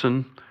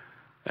Medicine,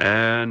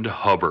 and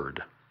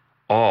Hubbard,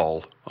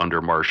 all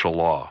under martial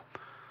law.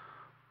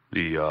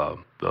 The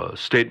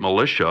state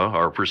militia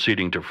are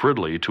proceeding to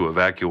Fridley to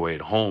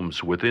evacuate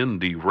homes within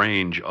the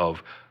range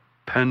of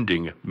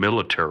pending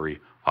military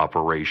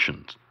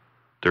operations.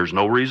 There's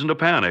no reason to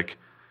panic.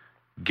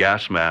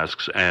 Gas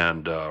masks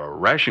and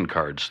ration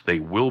cards, they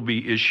will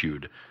be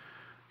issued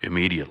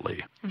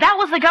immediately. That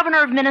was the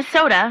governor of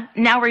Minnesota,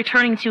 now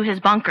returning to his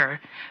bunker.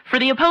 For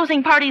the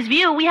opposing party's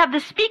view, we have the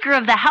Speaker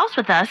of the House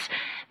with us.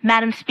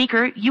 Madam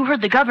Speaker, you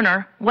heard the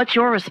governor. What's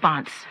your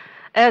response?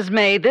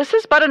 Esme, this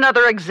is but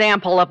another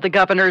example of the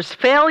governor's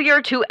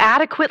failure to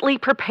adequately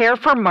prepare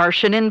for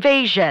Martian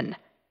invasion.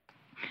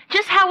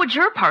 Just how would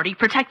your party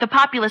protect the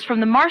populace from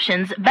the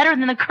Martians better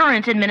than the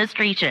current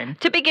administration?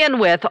 To begin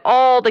with,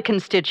 all the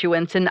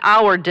constituents in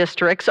our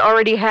districts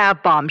already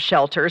have bomb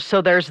shelters,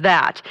 so there's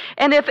that.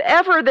 And if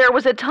ever there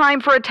was a time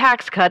for a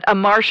tax cut, a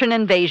Martian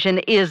invasion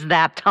is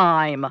that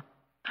time.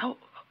 Oh,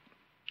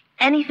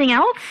 anything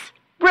else?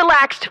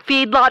 Relaxed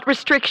feedlot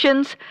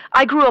restrictions.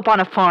 I grew up on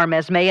a farm,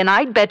 Esme, and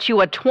I'd bet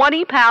you a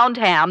 20-pound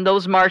ham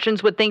those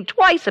Martians would think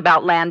twice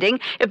about landing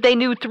if they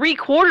knew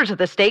 3/4 of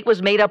the state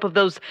was made up of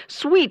those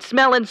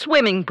sweet-smelling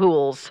swimming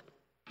pools.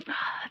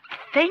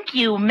 Thank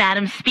you,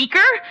 Madam Speaker.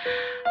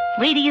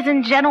 Ladies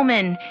and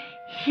gentlemen,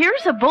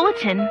 here's a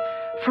bulletin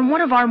from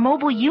one of our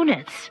mobile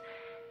units.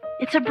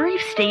 It's a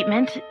brief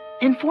statement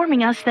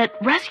informing us that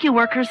rescue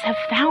workers have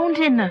found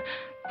in the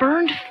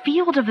burned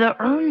field of the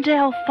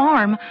Erndal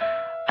farm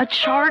a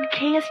charred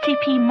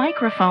KSTP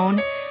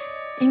microphone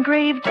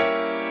engraved,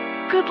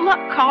 "Good luck,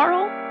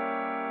 Carl."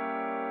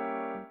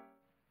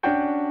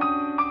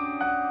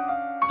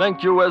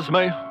 Thank you,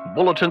 Esme.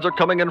 Bulletins are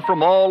coming in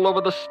from all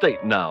over the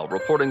state now,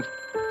 reporting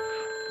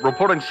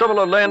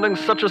similar landings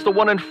such as the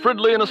one in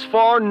Fridley and as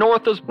far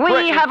north as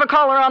We have a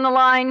caller on the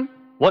line.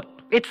 What?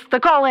 It's the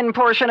call-in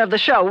portion of the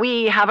show.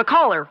 We have a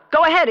caller.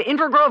 Go ahead,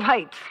 Inver Grove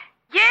Heights.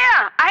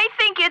 Yeah, I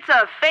think it's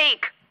a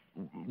fake.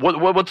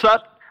 What's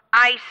that?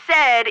 I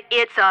said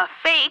it's a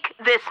fake,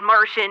 this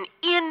Martian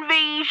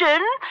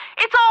invasion.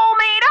 It's all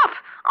made up.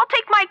 I'll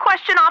take my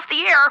question off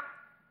the air.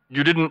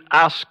 You didn't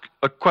ask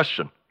a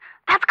question.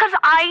 That's because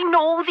I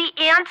know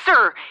the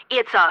answer.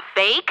 It's a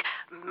fake,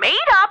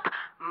 made-up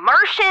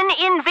Martian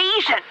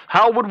invasion.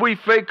 How would we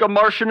fake a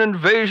Martian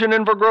invasion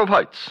in Vergrove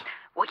Heights?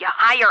 Well, you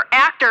hire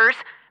actors,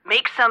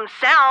 make some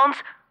sounds.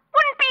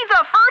 Wouldn't be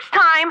the first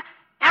time.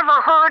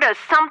 Ever heard of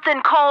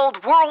something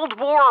called World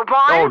War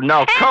I? Oh,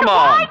 now, come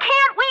on. Why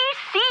can't we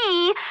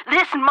see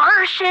this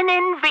Martian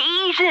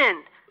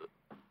invasion?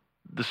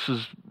 This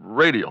is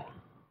radio.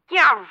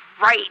 Yeah,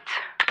 right.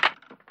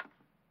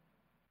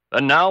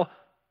 And now,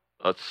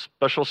 a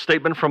special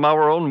statement from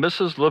our own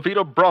Mrs.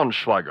 Levita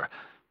Braunschweiger,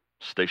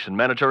 station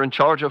manager in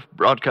charge of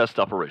broadcast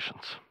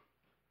operations.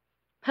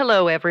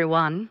 Hello,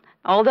 everyone.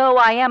 Although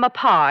I am a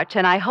part,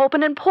 and I hope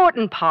an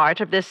important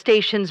part, of this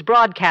station's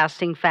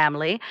broadcasting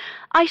family,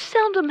 I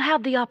seldom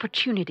have the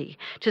opportunity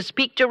to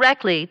speak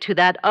directly to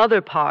that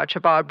other part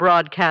of our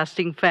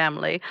broadcasting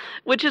family,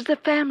 which is the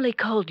family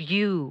called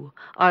you,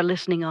 our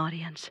listening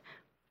audience.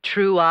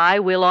 True, I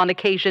will on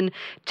occasion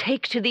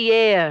take to the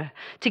air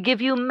to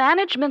give you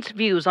management's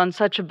views on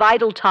such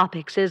vital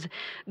topics as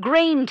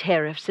grain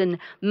tariffs and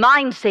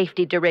mine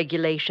safety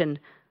deregulation.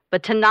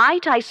 But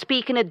tonight I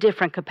speak in a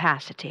different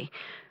capacity.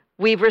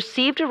 We've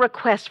received a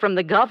request from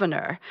the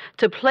governor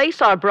to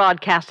place our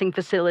broadcasting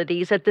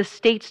facilities at the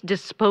state's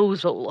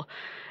disposal.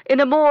 In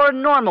a more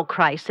normal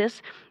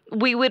crisis,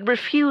 we would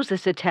refuse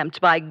this attempt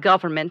by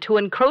government to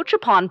encroach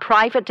upon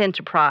private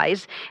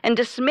enterprise and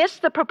dismiss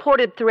the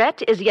purported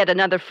threat as yet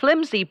another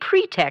flimsy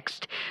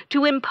pretext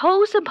to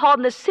impose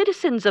upon the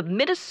citizens of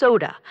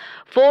Minnesota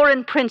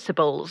foreign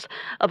principles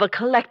of a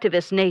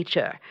collectivist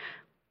nature.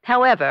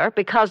 However,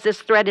 because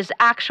this threat is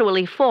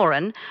actually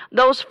foreign,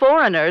 those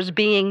foreigners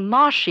being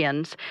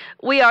Martians,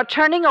 we are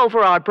turning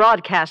over our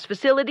broadcast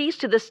facilities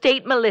to the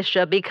state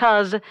militia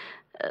because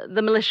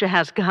the militia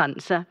has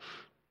guns.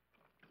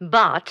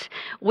 But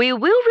we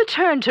will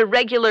return to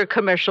regular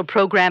commercial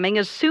programming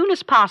as soon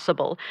as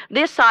possible.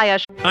 This I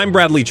assure. I'm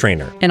Bradley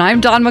Trainer. And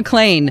I'm Don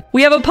McClain.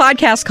 We have a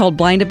podcast called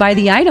Blinded by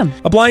the Item.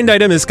 A blind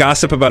item is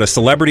gossip about a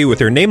celebrity with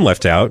their name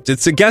left out.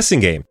 It's a guessing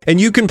game, and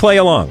you can play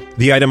along.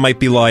 The item might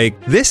be like,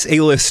 this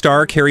A-list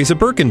star carries a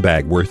Birkin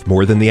bag worth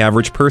more than the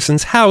average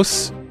person's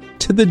house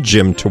to the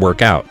gym to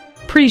work out.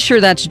 Pretty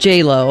sure that's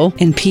J-Lo.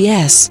 And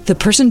P.S. the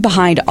person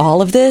behind all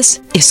of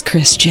this is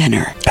Kris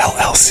Jenner,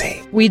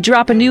 LLC. We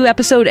drop a new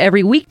episode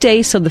every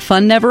weekday so the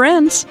fun never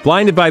ends.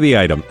 Blinded by the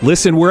Item.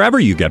 Listen wherever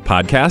you get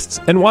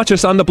podcasts and watch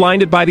us on the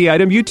Blinded by the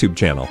Item YouTube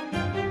channel.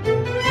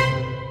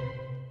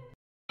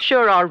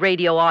 Sure, our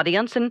radio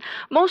audience, and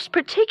most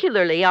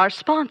particularly our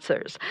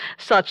sponsors,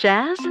 such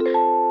as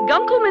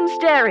Gunkelman's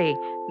Dairy,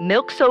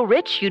 milk so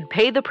rich you'd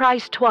pay the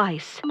price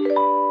twice.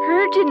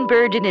 Herden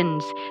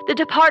Burdenins, the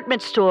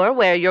department store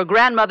where your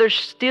grandmother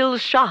still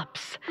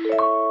shops.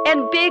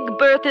 And Big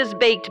Bertha's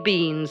Baked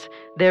Beans.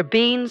 They're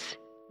beans,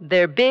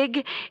 they're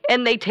big,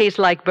 and they taste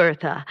like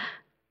Bertha.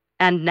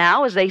 And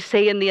now, as they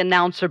say in the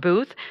announcer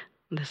booth,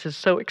 this is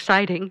so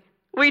exciting,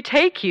 we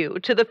take you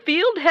to the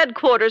field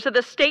headquarters of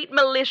the state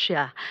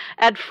militia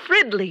at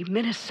Fridley,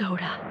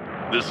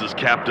 Minnesota. This is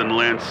Captain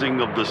Lansing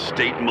of the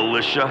state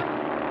militia,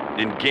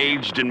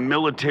 engaged in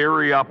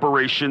military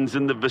operations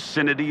in the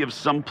vicinity of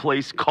some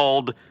place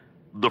called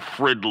the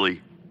Fridley.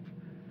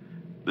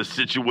 The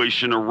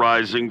situation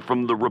arising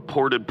from the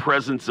reported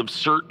presence of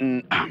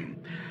certain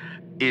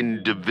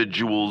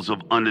individuals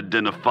of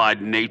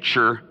unidentified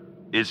nature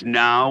is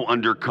now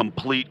under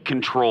complete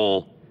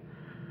control.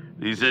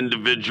 These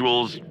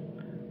individuals,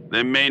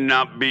 they may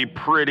not be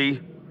pretty,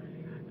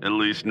 at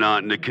least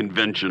not in a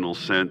conventional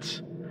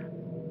sense.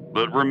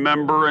 But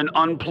remember, an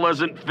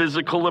unpleasant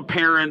physical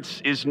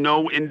appearance is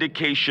no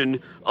indication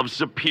of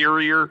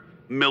superior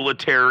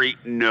military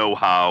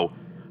know-how,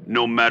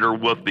 no matter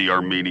what the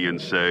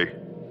Armenians say.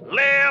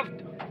 Left,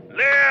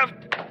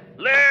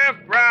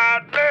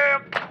 right,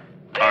 left.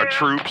 Our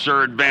troops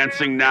are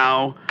advancing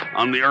now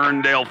on the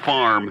Erndale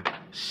farm.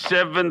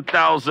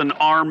 7,000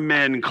 armed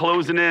men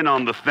closing in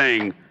on the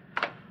thing.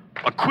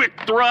 A quick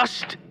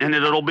thrust, and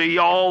it'll be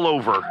all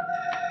over.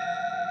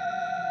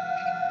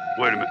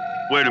 Wait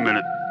a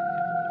minute.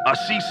 I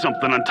see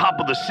something on top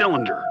of the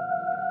cylinder.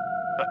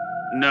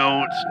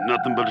 No, it's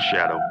nothing but a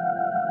shadow.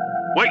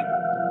 Wait,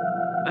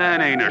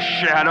 that ain't a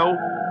shadow.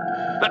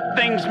 That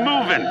thing's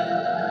moving.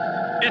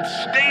 It's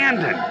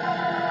standing,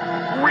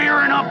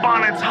 rearing up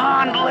on its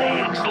hind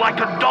legs like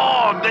a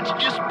dog that's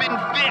just been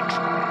fixed,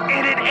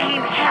 and it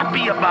ain't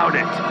happy about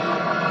it.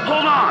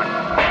 Hold on.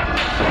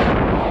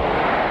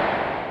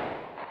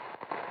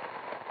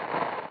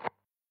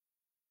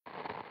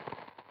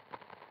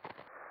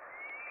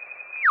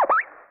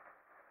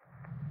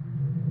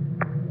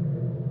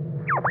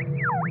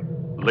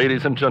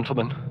 Ladies and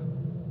gentlemen,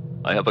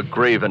 I have a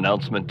grave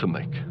announcement to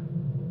make.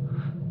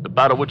 The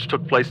battle which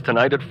took place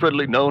tonight at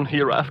Fridley, known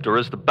hereafter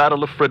as the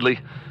Battle of Fridley,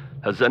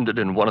 has ended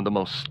in one of the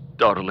most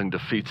startling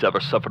defeats ever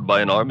suffered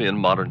by an army in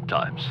modern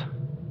times.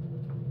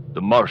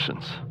 The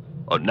Martians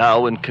are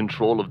now in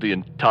control of the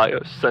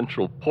entire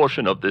central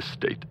portion of this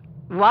state.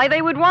 Why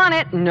they would want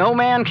it, no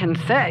man can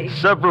say.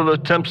 Several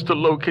attempts to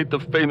locate the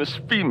famous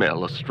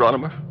female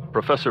astronomer,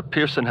 Professor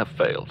Pearson, have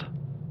failed.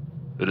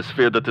 It is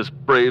feared that this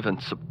brave and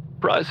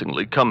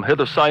surprisingly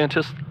come-hither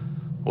scientist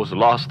was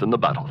lost in the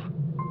battle.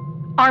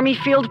 Army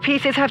field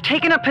pieces have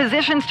taken up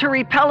positions to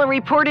repel a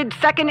reported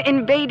second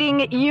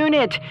invading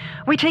unit.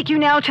 We take you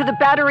now to the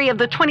battery of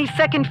the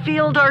 22nd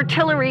Field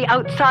Artillery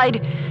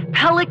outside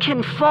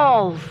Pelican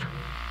Falls.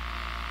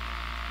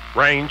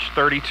 Range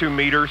 32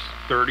 meters.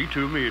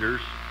 32 meters.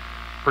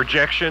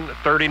 Projection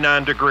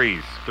 39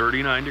 degrees.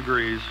 39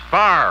 degrees.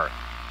 Fire!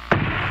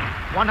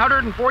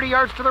 140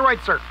 yards to the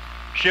right, sir.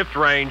 Shift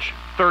range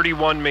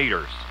 31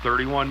 meters.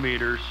 31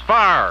 meters.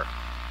 Fire!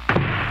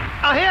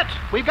 A hit!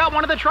 We've got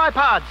one of the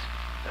tripods.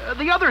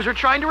 The others are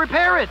trying to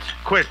repair it.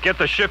 Quick, get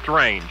the shift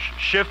range.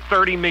 Shift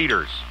 30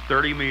 meters.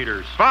 30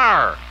 meters.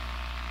 Fire!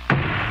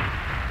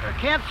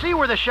 Can't see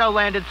where the shell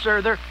landed,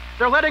 sir.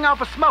 They're letting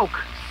off a smoke.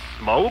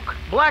 Smoke?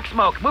 Black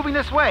smoke, moving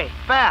this way,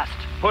 fast.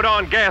 Put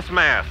on gas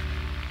mask.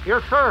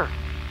 Yes, sir.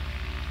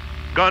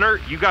 Gunner,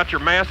 you got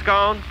your mask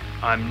on?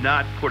 I'm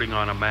not putting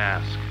on a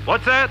mask.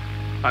 What's that?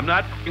 I'm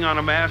not putting on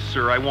a mask,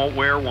 sir. I won't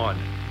wear one.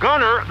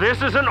 Gunner,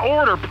 this is an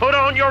order. Put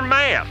on your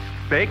mask.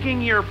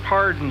 Begging your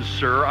pardon,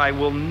 sir, I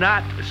will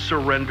not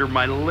surrender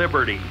my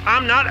liberty.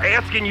 I'm not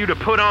asking you to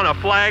put on a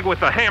flag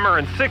with a hammer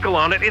and sickle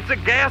on it. It's a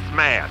gas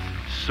mask.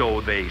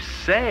 So they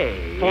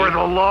say. For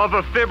the love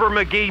of Fibber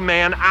McGee,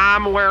 man,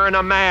 I'm wearing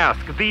a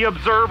mask. The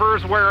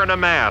Observer's wearing a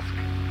mask.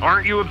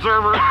 Aren't you,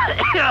 Observer?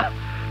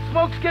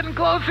 Smoke's getting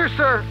closer,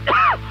 sir.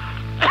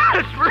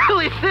 It's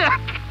really thick.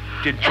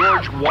 Did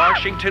George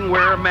Washington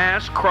wear a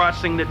mask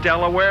crossing the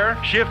Delaware?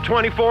 Shift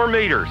 24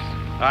 meters.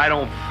 I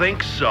don't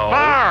think so.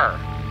 Fire!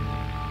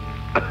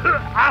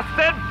 I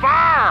said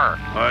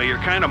fire! You're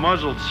kind of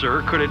muzzled,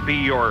 sir. Could it be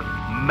your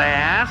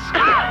mask?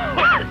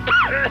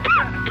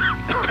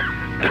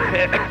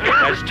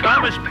 As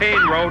Thomas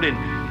Paine wrote in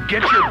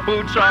Get Your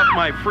Boots Off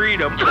My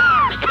Freedom,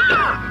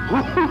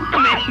 who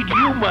made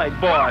you my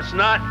boss?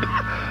 Not.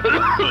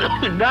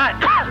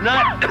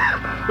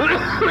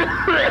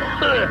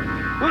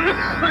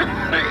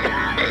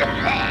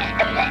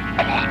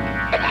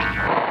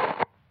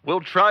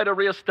 We'll try to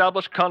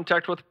reestablish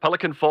contact with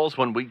Pelican Falls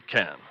when we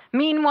can.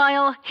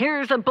 Meanwhile,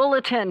 here's a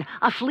bulletin.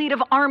 A fleet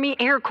of Army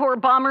Air Corps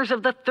bombers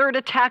of the 3rd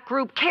Attack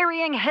Group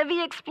carrying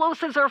heavy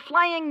explosives are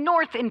flying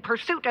north in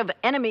pursuit of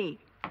enemy.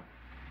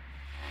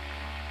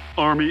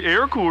 Army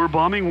Air Corps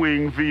Bombing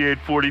Wing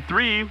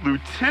V-843,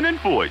 Lieutenant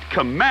Voigt,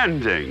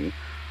 commanding.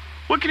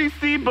 What can you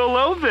see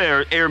below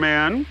there,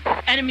 airman?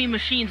 Enemy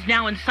machines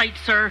now in sight,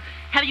 sir.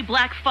 Heavy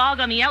black fog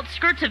on the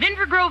outskirts of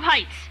Invergrove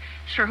Heights.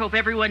 Sure hope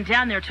everyone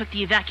down there took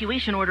the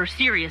evacuation order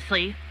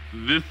seriously.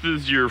 This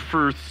is your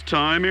first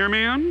time,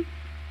 airman?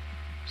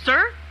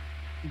 Sir?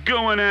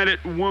 Going at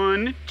it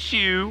 1,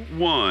 2,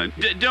 1.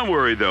 Don't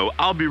worry, though.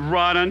 I'll be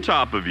right on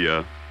top of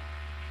you.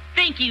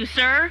 Thank you,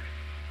 sir.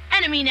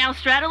 Enemy now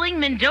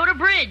straddling Mendota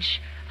Bridge.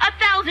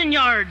 1,000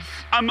 yards.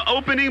 I'm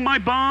opening my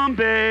bomb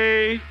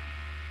bay.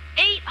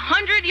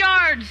 800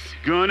 yards.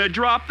 Gonna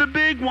drop the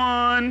big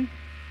one.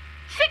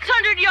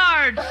 600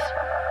 yards.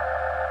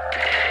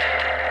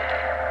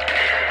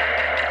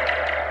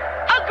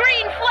 A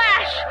green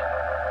flash.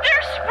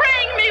 They're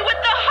spraying me with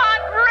the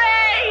hot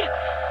ray.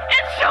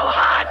 It's so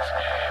hot.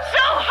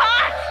 So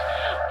hot.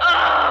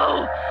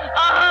 Oh.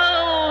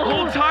 Oh.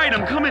 Hold tight.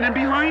 I'm coming in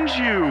behind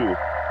you.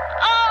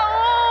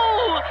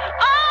 Oh.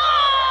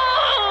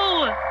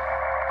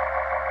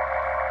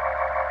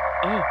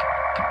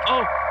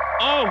 Oh.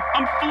 Oh,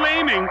 I'm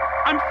flaming.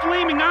 I'm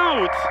flaming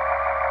out.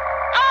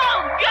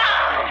 Oh,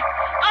 God.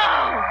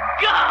 Oh,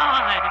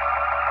 God.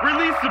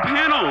 Release the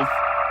panels.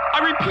 I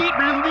repeat,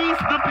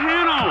 release the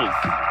panels.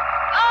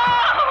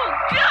 Oh,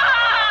 God.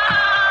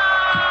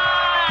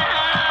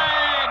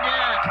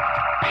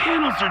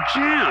 Panels are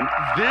jammed.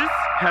 This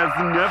has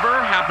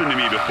never happened to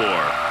me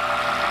before.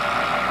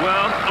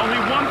 Well, only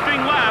one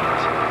thing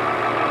left.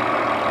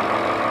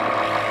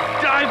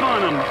 Dive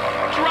on them.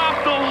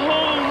 Drop the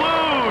whole load.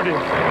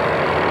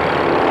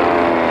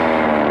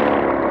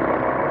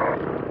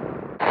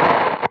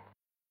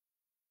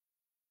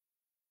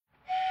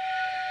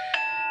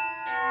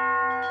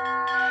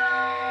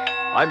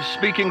 I'm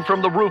speaking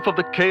from the roof of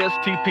the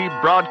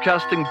KSTP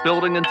Broadcasting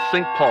Building in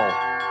St. Paul.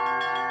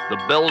 The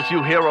bells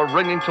you hear are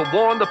ringing to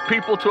warn the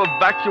people to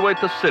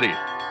evacuate the city.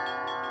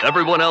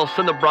 Everyone else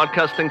in the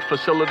broadcasting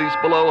facilities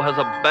below has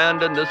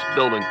abandoned this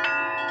building.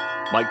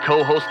 My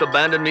co-host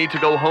abandoned me to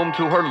go home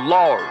to her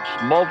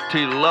large,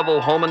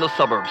 multi-level home in the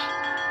suburbs.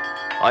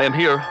 I am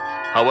here,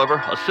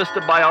 however,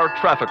 assisted by our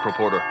traffic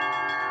reporter.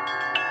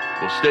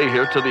 We'll stay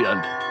here to the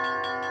end.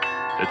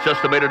 It's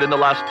estimated in the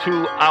last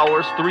 2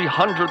 hours,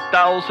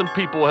 300,000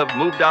 people have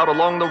moved out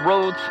along the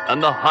roads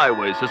and the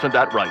highways. Isn't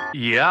that right?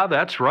 Yeah,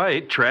 that's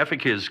right.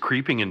 Traffic is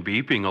creeping and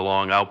beeping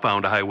along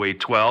outbound Highway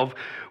 12.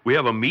 We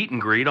have a meet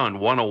and greet on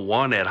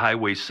 101 at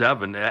Highway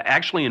 7,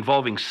 actually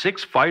involving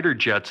 6 fighter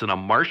jets and a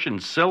Martian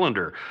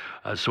cylinder.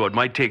 So it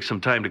might take some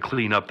time to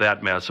clean up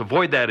that mess.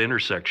 Avoid that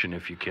intersection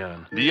if you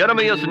can. The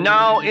enemy is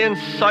now in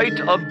sight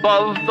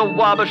above the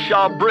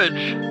Wabasha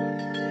Bridge.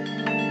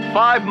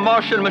 5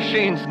 Martian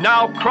machines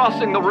now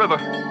crossing the river,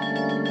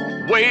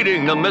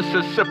 wading the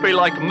Mississippi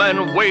like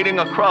men wading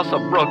across a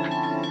brook.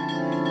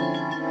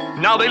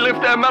 Now they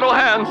lift their metal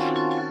hands.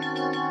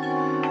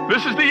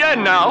 This is the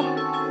end now.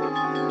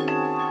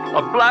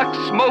 A black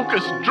smoke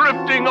is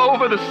drifting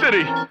over the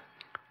city.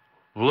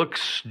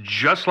 Looks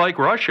just like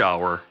rush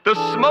hour. The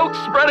smoke's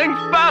spreading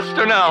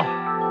faster now.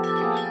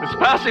 It's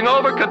passing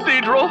over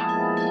Cathedral.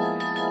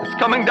 It's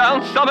coming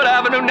down Summit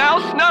Avenue,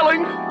 now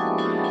Snelling.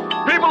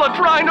 People are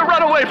trying to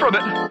run away from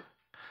it.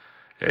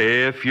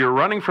 If you're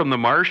running from the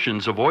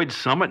Martians, avoid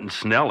Summit and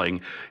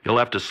Snelling. You'll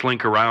have to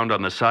slink around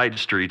on the side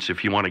streets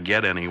if you want to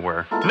get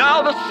anywhere.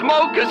 Now the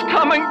smoke is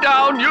coming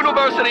down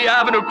University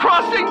Avenue,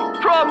 crossing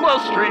Cromwell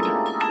Street.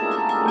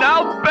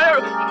 Now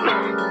Barry,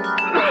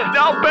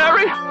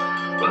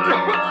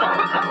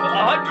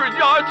 100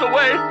 yards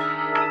away.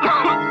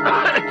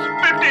 It's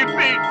 50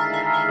 feet.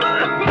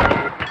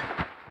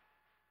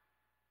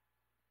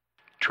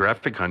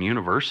 Traffic on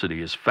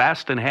University is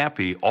fast and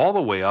happy all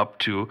the way up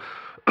to,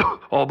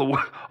 all the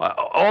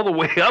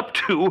way up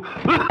to.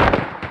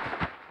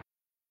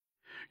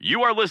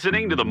 You are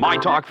listening to the My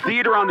Talk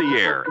Theater on the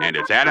Air and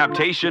its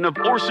adaptation of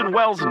Orson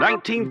Welles'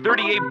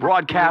 1938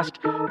 broadcast,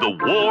 The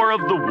War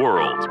of the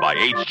Worlds by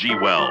H.G.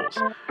 Wells.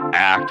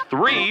 Act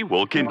 3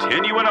 will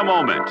continue in a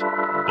moment.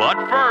 But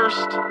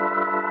first...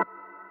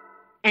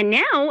 And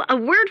now, a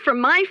word from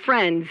my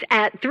friends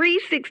at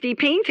 360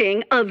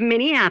 Painting of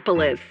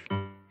Minneapolis.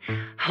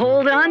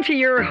 Hold on to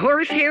your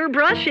horsehair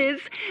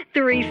brushes.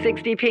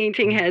 360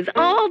 Painting has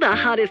all the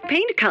hottest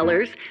paint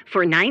colors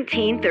for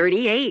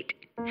 1938.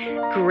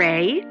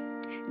 Gray,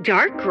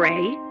 dark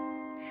gray,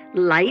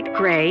 light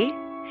gray,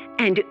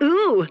 and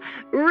ooh,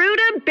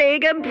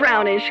 rutabaga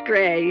brownish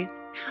gray.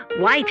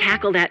 Why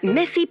tackle that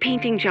messy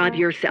painting job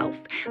yourself?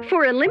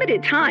 For a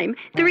limited time,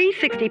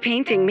 360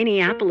 Painting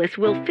Minneapolis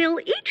will fill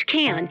each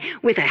can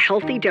with a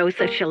healthy dose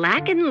of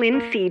shellac and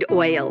linseed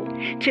oil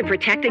to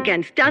protect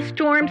against dust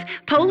storms,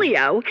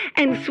 polio,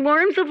 and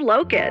swarms of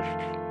locusts.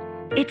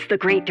 It's the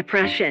Great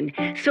Depression,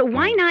 so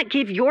why not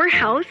give your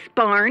house,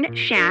 barn,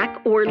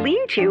 shack, or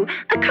lean-to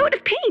a coat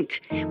of paint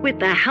with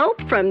the help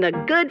from the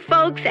good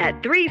folks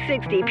at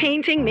 360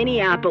 Painting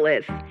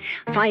Minneapolis?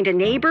 Find a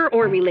neighbor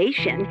or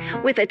relation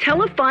with a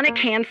telephonic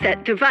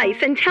handset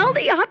device and tell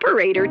the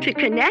operator to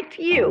connect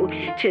you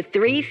to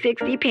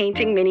 360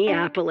 Painting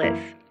Minneapolis.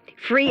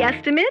 Free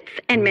estimates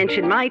and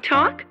mention My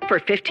Talk for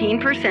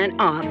 15%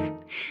 off.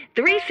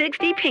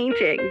 360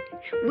 Painting.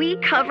 We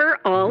cover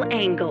all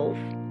angles.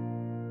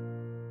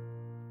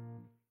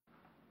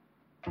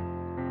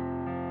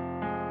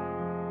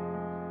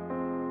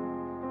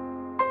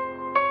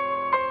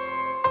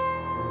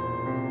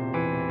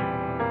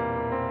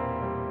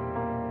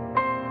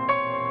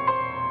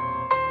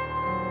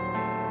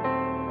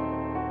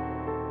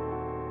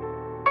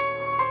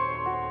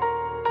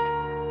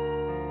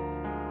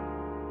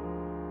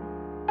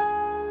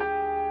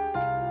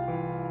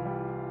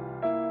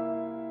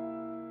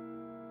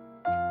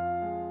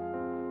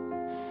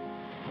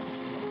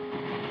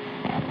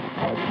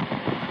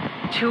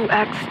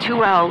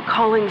 X2L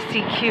calling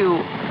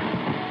CQ.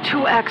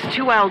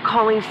 2X2L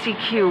calling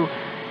CQ.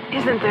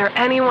 Isn't there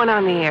anyone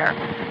on the air?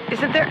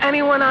 Isn't there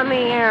anyone on the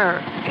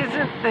air?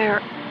 Isn't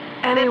there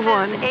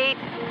anyone? This is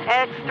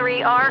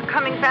 8X3R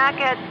coming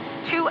back at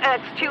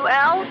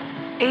 2X2L?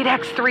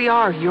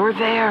 8X3R, you're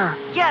there.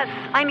 Yes,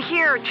 I'm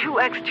here,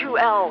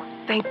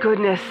 2X2L. Thank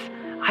goodness.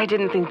 I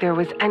didn't think there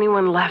was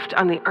anyone left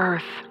on the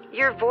Earth.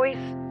 Your voice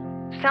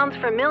sounds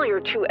familiar,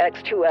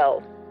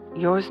 2X2L.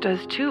 Yours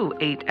does too,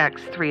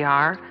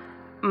 8X3R.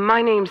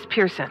 My name's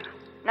Pearson.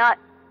 Not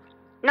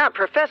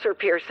Professor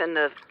Pearson,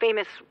 the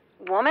famous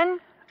woman?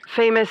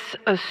 Famous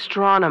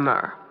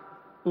astronomer,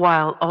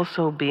 while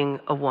also being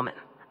a woman.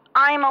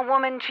 I'm a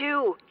woman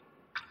too.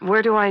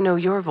 Where do I know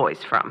your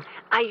voice from?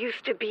 I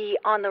used to be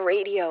on the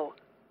radio.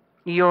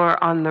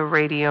 You're on the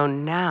radio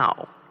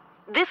now.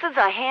 This is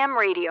a ham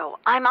radio.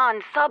 I'm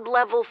on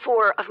sub-level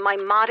 4 of my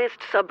modest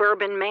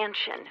suburban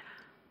mansion.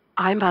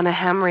 I'm on a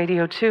ham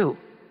radio too.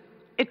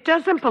 It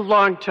doesn't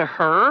belong to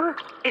her.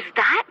 Is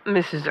that?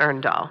 Mrs.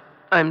 Erndahl,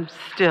 I'm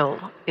still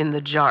in the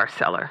jar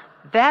cellar.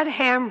 That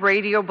ham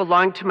radio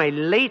belonged to my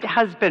late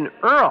husband,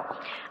 Earl.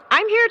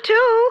 I'm here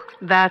too.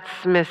 That's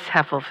Miss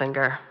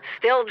Heffelfinger.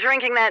 Still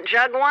drinking that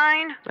jug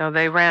wine? Oh,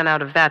 they ran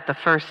out of that the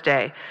first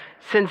day.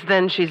 Since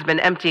then, she's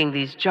been emptying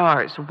these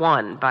jars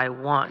one by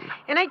one.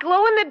 And I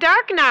glow in the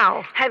dark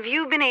now. Have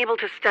you been able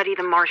to study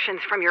the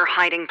Martians from your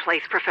hiding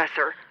place,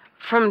 Professor?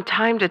 From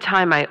time to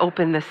time, I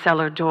open the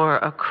cellar door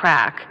a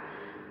crack.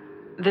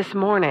 This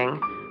morning,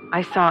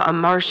 I saw a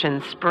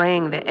Martian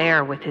spraying the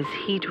air with his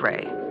heat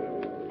ray.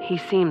 He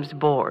seems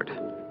bored.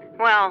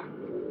 Well,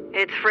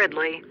 it's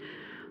Fridley.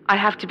 I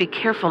have to be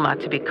careful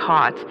not to be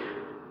caught.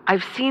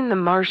 I've seen the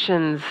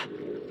Martians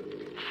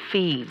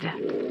feed.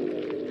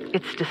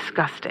 It's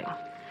disgusting.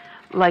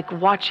 Like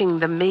watching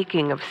the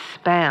making of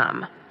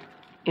Spam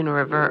in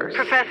reverse.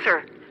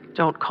 Professor.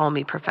 Don't call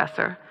me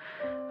Professor.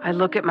 I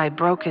look at my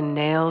broken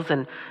nails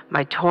and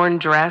my torn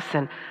dress,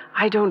 and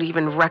I don't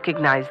even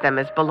recognize them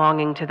as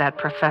belonging to that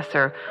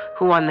professor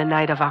who on the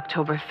night of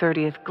October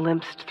 30th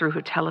glimpsed through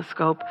her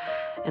telescope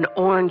an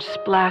orange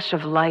splash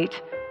of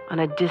light on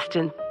a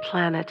distant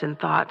planet and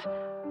thought,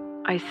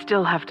 I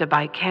still have to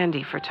buy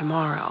candy for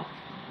tomorrow.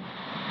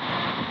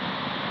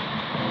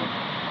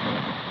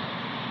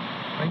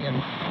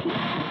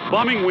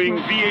 Bombing Wing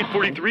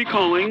V-843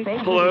 calling.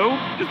 Hello?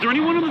 Is there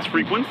anyone on this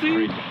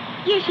frequency?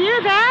 You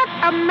hear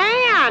that? A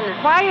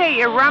man! Quiet,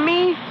 you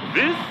rummy.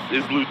 This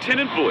is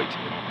Lieutenant Voigt,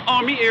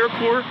 Army Air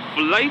Corps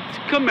Flight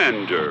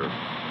Commander.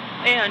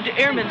 And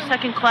Airman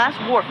Second Class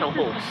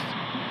Warfelholz.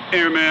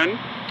 Airman,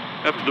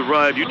 after the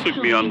ride you took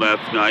me on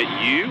last night,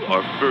 you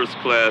are first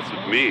class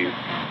with me.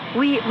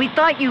 We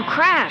thought you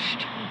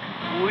crashed.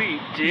 We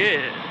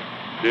did.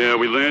 Yeah,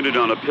 we landed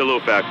on a pillow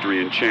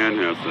factory in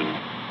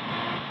Chanhassen.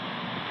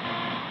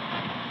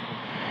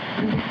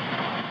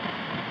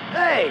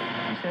 Hey,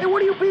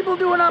 what are you people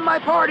doing on my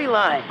party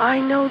line? I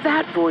know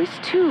that voice,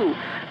 too.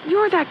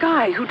 You're that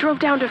guy who drove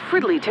down to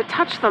Fridley to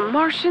touch the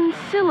Martian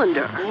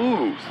cylinder.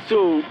 Ooh,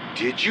 so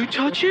did you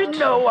touch it?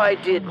 No, I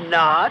did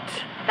not.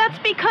 That's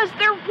because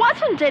there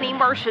wasn't any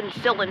Martian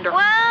cylinder.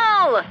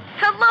 Well,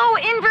 hello,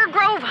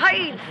 Invergrove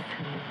Heights.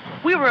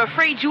 We were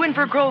afraid you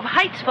Invergrove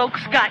Heights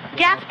folks got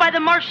gassed by the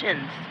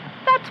Martians.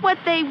 That's what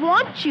they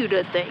want you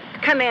to think.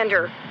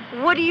 Commander,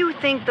 what do you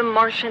think the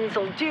Martians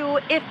will do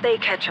if they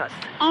catch us?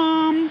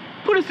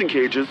 Put us in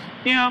cages.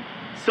 Yeah,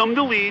 some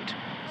they'll eat,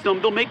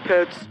 some they'll make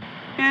pets,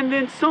 and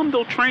then some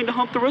they'll train to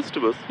hunt the rest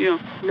of us, yeah.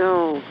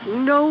 No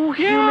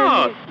human...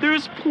 Yeah,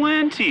 there's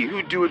plenty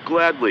who do it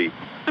gladly.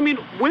 I mean,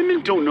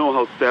 women don't know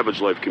how savage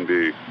life can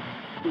be.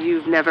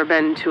 You've never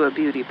been to a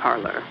beauty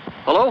parlor.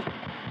 Hello?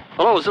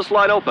 Hello, is this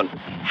line open?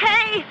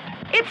 Hey,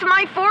 it's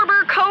my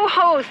former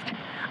co-host.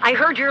 I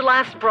heard your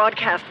last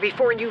broadcast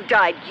before you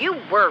died. You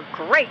were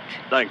great.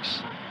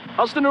 Thanks.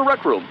 How's the new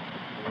rec room?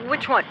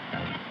 Which one?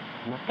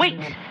 Wait,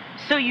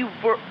 so you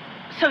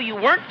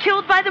weren't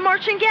killed by the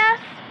Martian gas?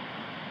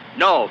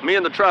 No, me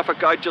and the traffic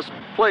guy just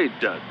played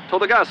dead till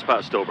the gas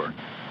passed over.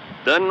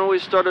 Then we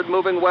started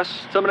moving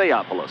west to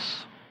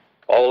Minneapolis.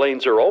 All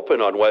lanes are open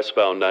on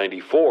westbound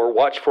 94.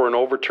 Watch for an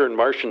overturned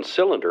Martian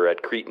cylinder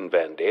at Cretan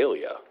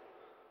Vandalia.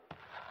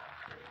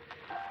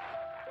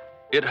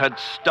 It had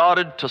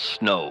started to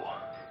snow.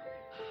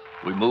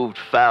 We moved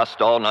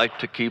fast all night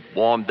to keep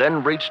warm,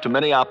 then reached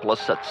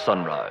Minneapolis at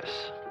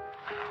sunrise.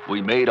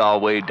 We made our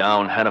way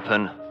down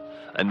Hennepin,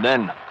 and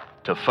then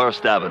to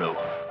First Avenue.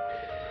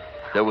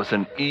 There was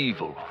an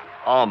evil,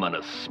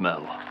 ominous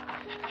smell.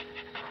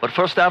 But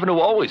First Avenue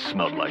always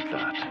smelled like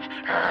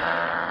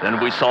that. Then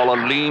we saw a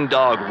lean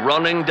dog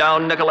running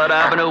down Nicollet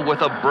Avenue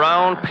with a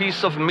brown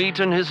piece of meat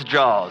in his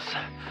jaws.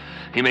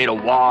 He made a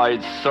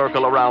wide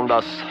circle around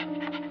us.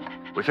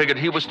 We figured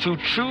he was too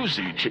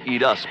choosy to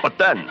eat us, but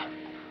then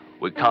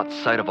we caught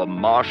sight of a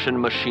Martian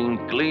machine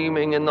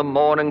gleaming in the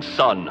morning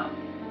sun.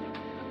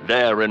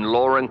 There in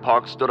Loring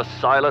Park stood a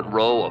silent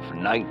row of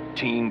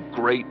 19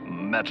 great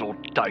metal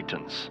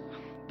titans,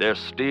 their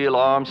steel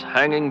arms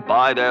hanging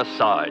by their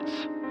sides.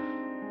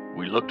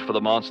 We looked for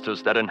the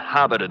monsters that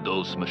inhabited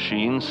those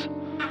machines.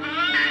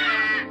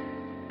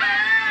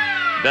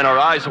 Then our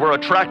eyes were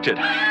attracted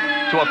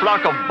to a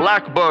flock of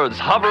blackbirds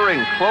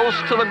hovering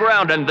close to the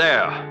ground, and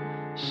there,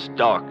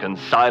 stark and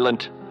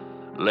silent,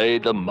 lay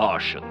the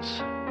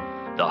Martians.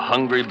 The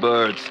hungry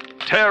birds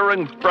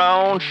tearing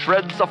brown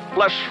shreds of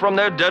flesh from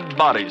their dead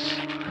bodies.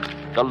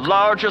 The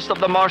largest of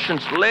the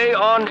Martians lay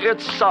on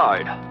its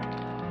side,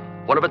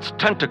 one of its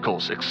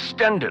tentacles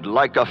extended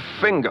like a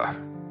finger.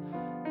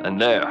 And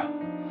there,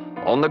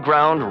 on the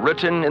ground,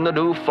 written in the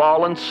new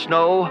fallen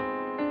snow,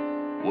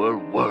 were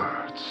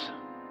words.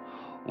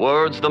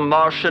 Words the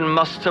Martian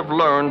must have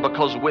learned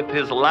because with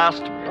his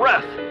last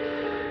breath,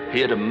 he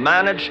had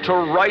managed to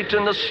write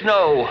in the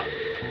snow,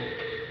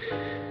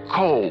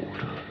 cold.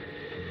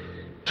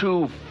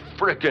 Too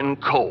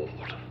frickin' cold.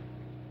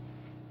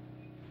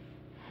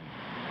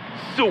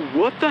 So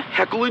what the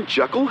heckle and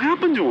jekyll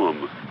happened to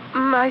him?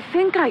 I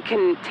think I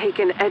can take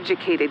an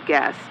educated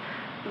guess.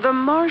 The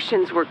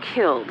Martians were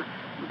killed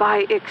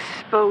by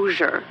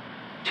exposure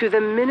to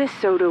the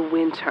Minnesota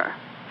winter,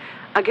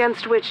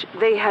 against which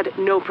they had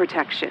no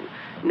protection.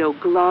 No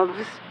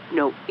gloves,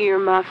 no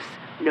earmuffs,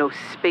 no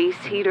space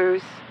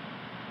heaters.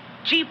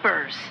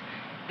 Jeepers,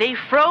 they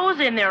froze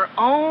in their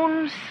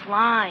own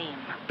slime.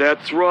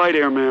 That's right,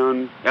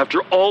 Airman.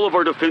 After all of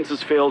our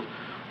defenses failed,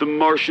 the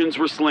Martians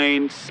were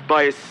slain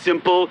by a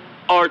simple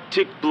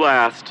Arctic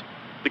blast.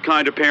 The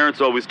kind of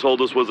parents always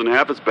told us wasn't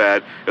half as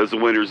bad as the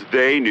winters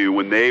they knew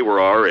when they were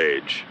our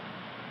age.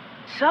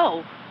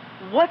 So,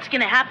 what's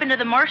gonna happen to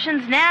the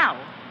Martians now?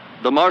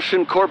 The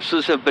Martian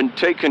corpses have been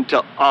taken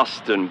to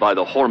Austin by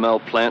the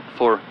Hormel plant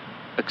for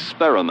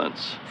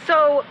experiments.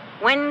 So,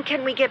 when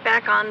can we get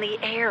back on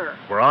the air?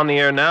 We're on the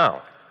air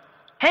now.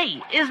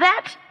 Hey, is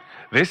that...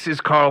 This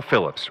is Carl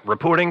Phillips,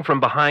 reporting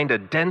from behind a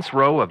dense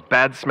row of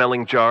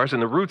bad-smelling jars in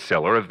the root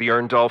cellar of the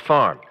Erndal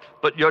farm.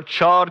 But your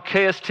charred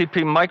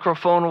KSTP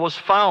microphone was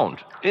found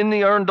in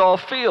the Erndal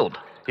field.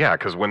 Yeah,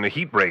 because when the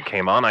heat ray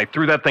came on, I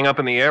threw that thing up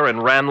in the air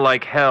and ran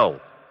like hell.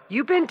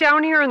 You've been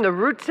down here in the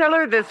root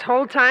cellar this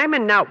whole time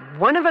and not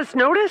one of us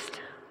noticed?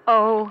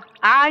 Oh,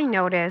 I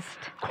noticed.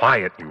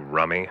 Quiet, you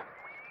rummy.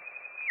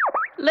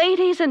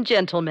 Ladies and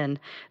gentlemen,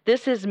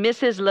 this is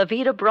Mrs.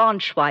 Levita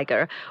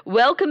Braunschweiger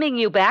welcoming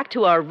you back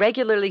to our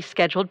regularly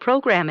scheduled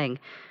programming.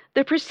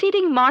 The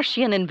preceding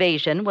Martian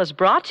invasion was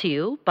brought to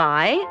you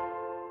by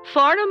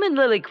Farnham and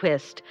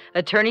Lilliquist,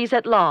 attorneys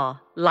at law,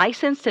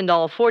 licensed in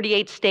all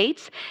 48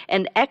 states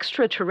and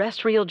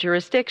extraterrestrial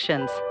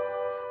jurisdictions.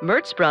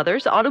 Mertz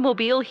Brothers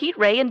Automobile Heat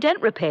Ray and Dent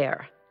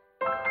Repair.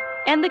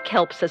 And the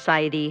Kelp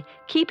Society,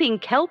 keeping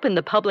kelp in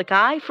the public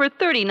eye for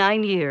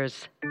 39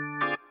 years.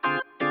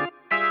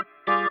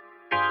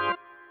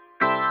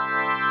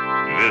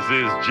 This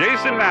is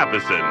Jason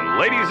Matheson,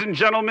 ladies and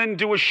gentlemen,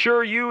 to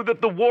assure you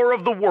that the War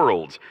of the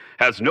Worlds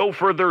has no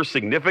further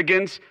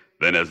significance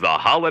than as the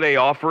holiday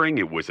offering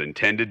it was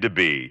intended to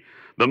be.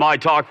 The My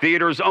Talk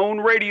Theater's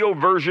own radio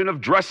version of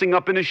dressing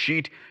up in a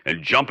sheet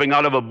and jumping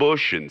out of a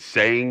bush and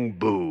saying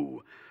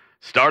boo.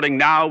 Starting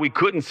now, we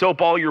couldn't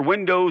soap all your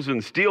windows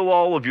and steal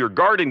all of your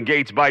garden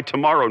gates by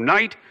tomorrow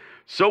night,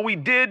 so we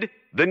did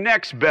the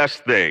next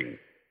best thing.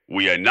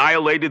 We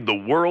annihilated the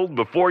world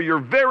before your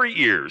very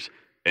ears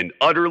and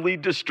utterly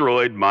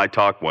destroyed My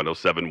Talk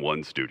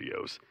 1071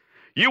 studios.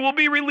 You will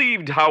be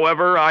relieved,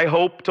 however, I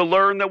hope, to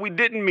learn that we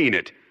didn't mean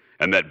it,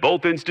 and that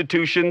both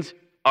institutions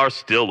are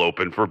still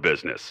open for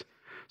business.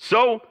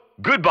 So,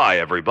 goodbye,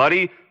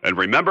 everybody, and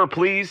remember,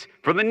 please,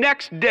 for the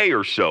next day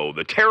or so,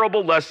 the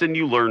terrible lesson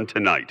you learned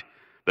tonight,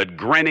 that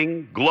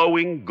grinning,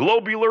 glowing,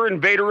 globular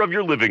invader of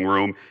your living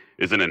room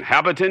is an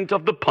inhabitant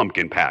of the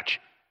pumpkin patch.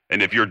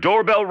 And if your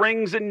doorbell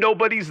rings and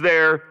nobody's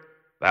there,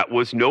 that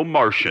was no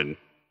Martian.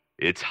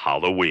 It's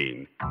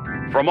Halloween.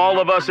 From all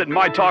of us at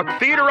My Talk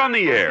Theater on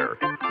the Air,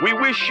 we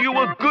wish you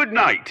a good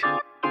night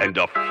and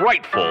a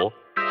frightful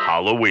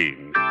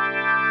Halloween.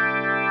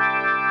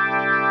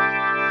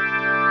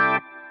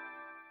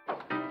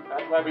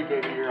 Let me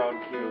give you your own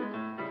cue.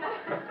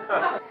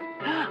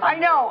 I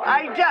know.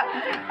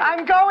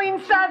 I'm going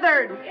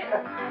Southern.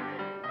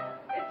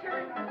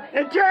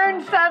 It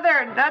turned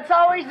Southern. That's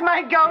always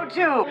my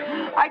go-to.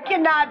 I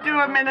cannot do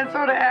a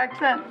Minnesota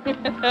accent.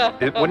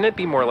 Wouldn't it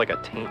be more like a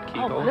taint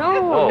kegel?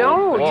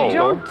 No, you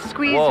don't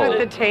squeeze with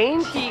the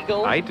taint.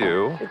 I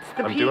do. It's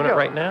the I'm doing it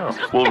right now.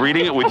 Well,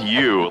 reading it with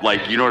you,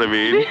 like, you know what I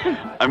mean?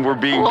 And we're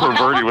being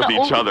perverted with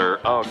each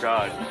other. Oh,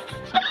 God.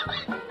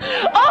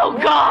 Oh,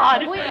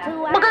 God!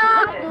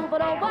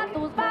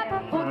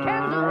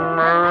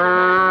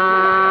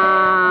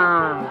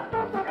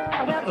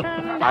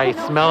 I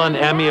smell an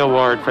Emmy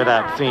Award for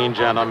that scene,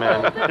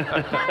 gentlemen.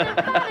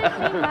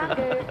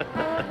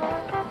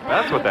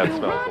 That's what that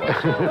smells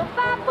like.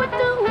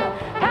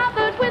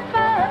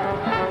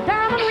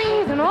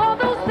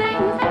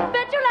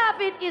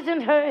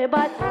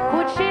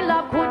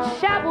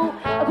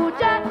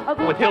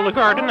 With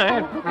Hildegard and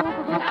I.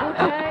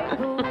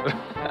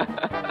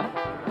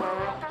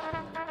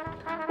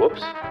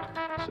 Whoops.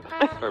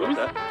 Sorry about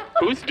that.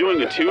 Who's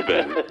doing a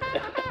tube-in?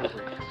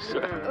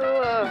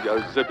 I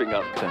was zipping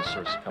up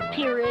sensors.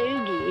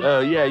 Pierogi. Oh,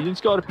 yeah, you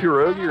just got a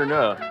pierogi or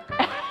no?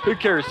 Who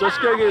cares? Let's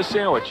go get a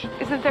sandwich.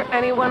 Isn't there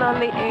anyone on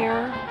the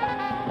air?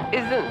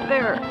 Isn't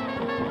there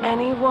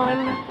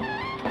anyone?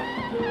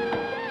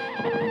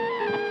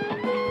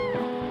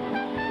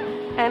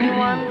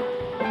 Anyone?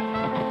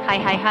 Hi,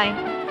 hi, hi.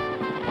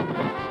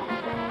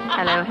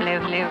 Hello, hello,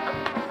 hello.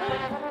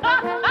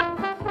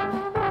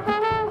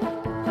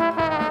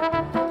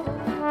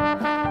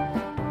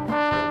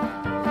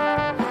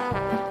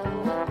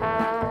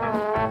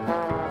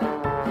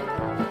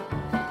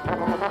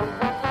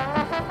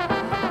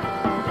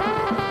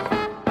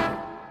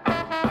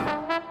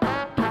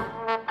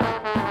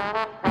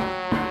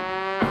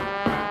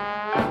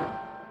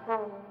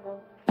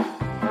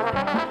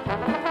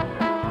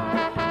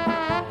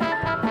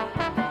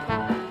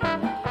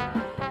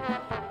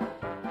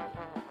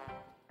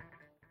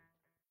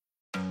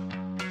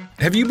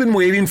 Have you been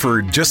waiting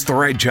for just the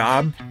right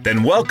job?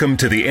 Then welcome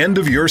to the end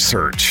of your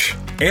search.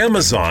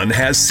 Amazon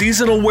has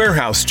seasonal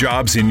warehouse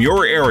jobs in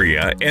your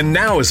area, and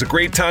now is a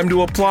great time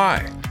to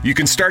apply. You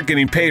can start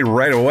getting paid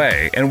right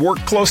away and work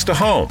close to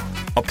home.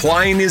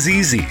 Applying is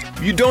easy.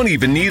 You don't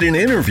even need an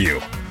interview.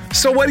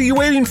 So what are you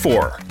waiting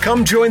for?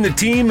 Come join the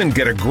team and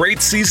get a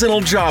great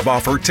seasonal job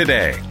offer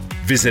today.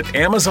 Visit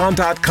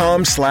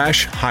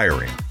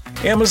Amazon.com/hiring.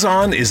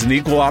 Amazon is an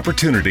equal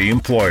opportunity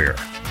employer.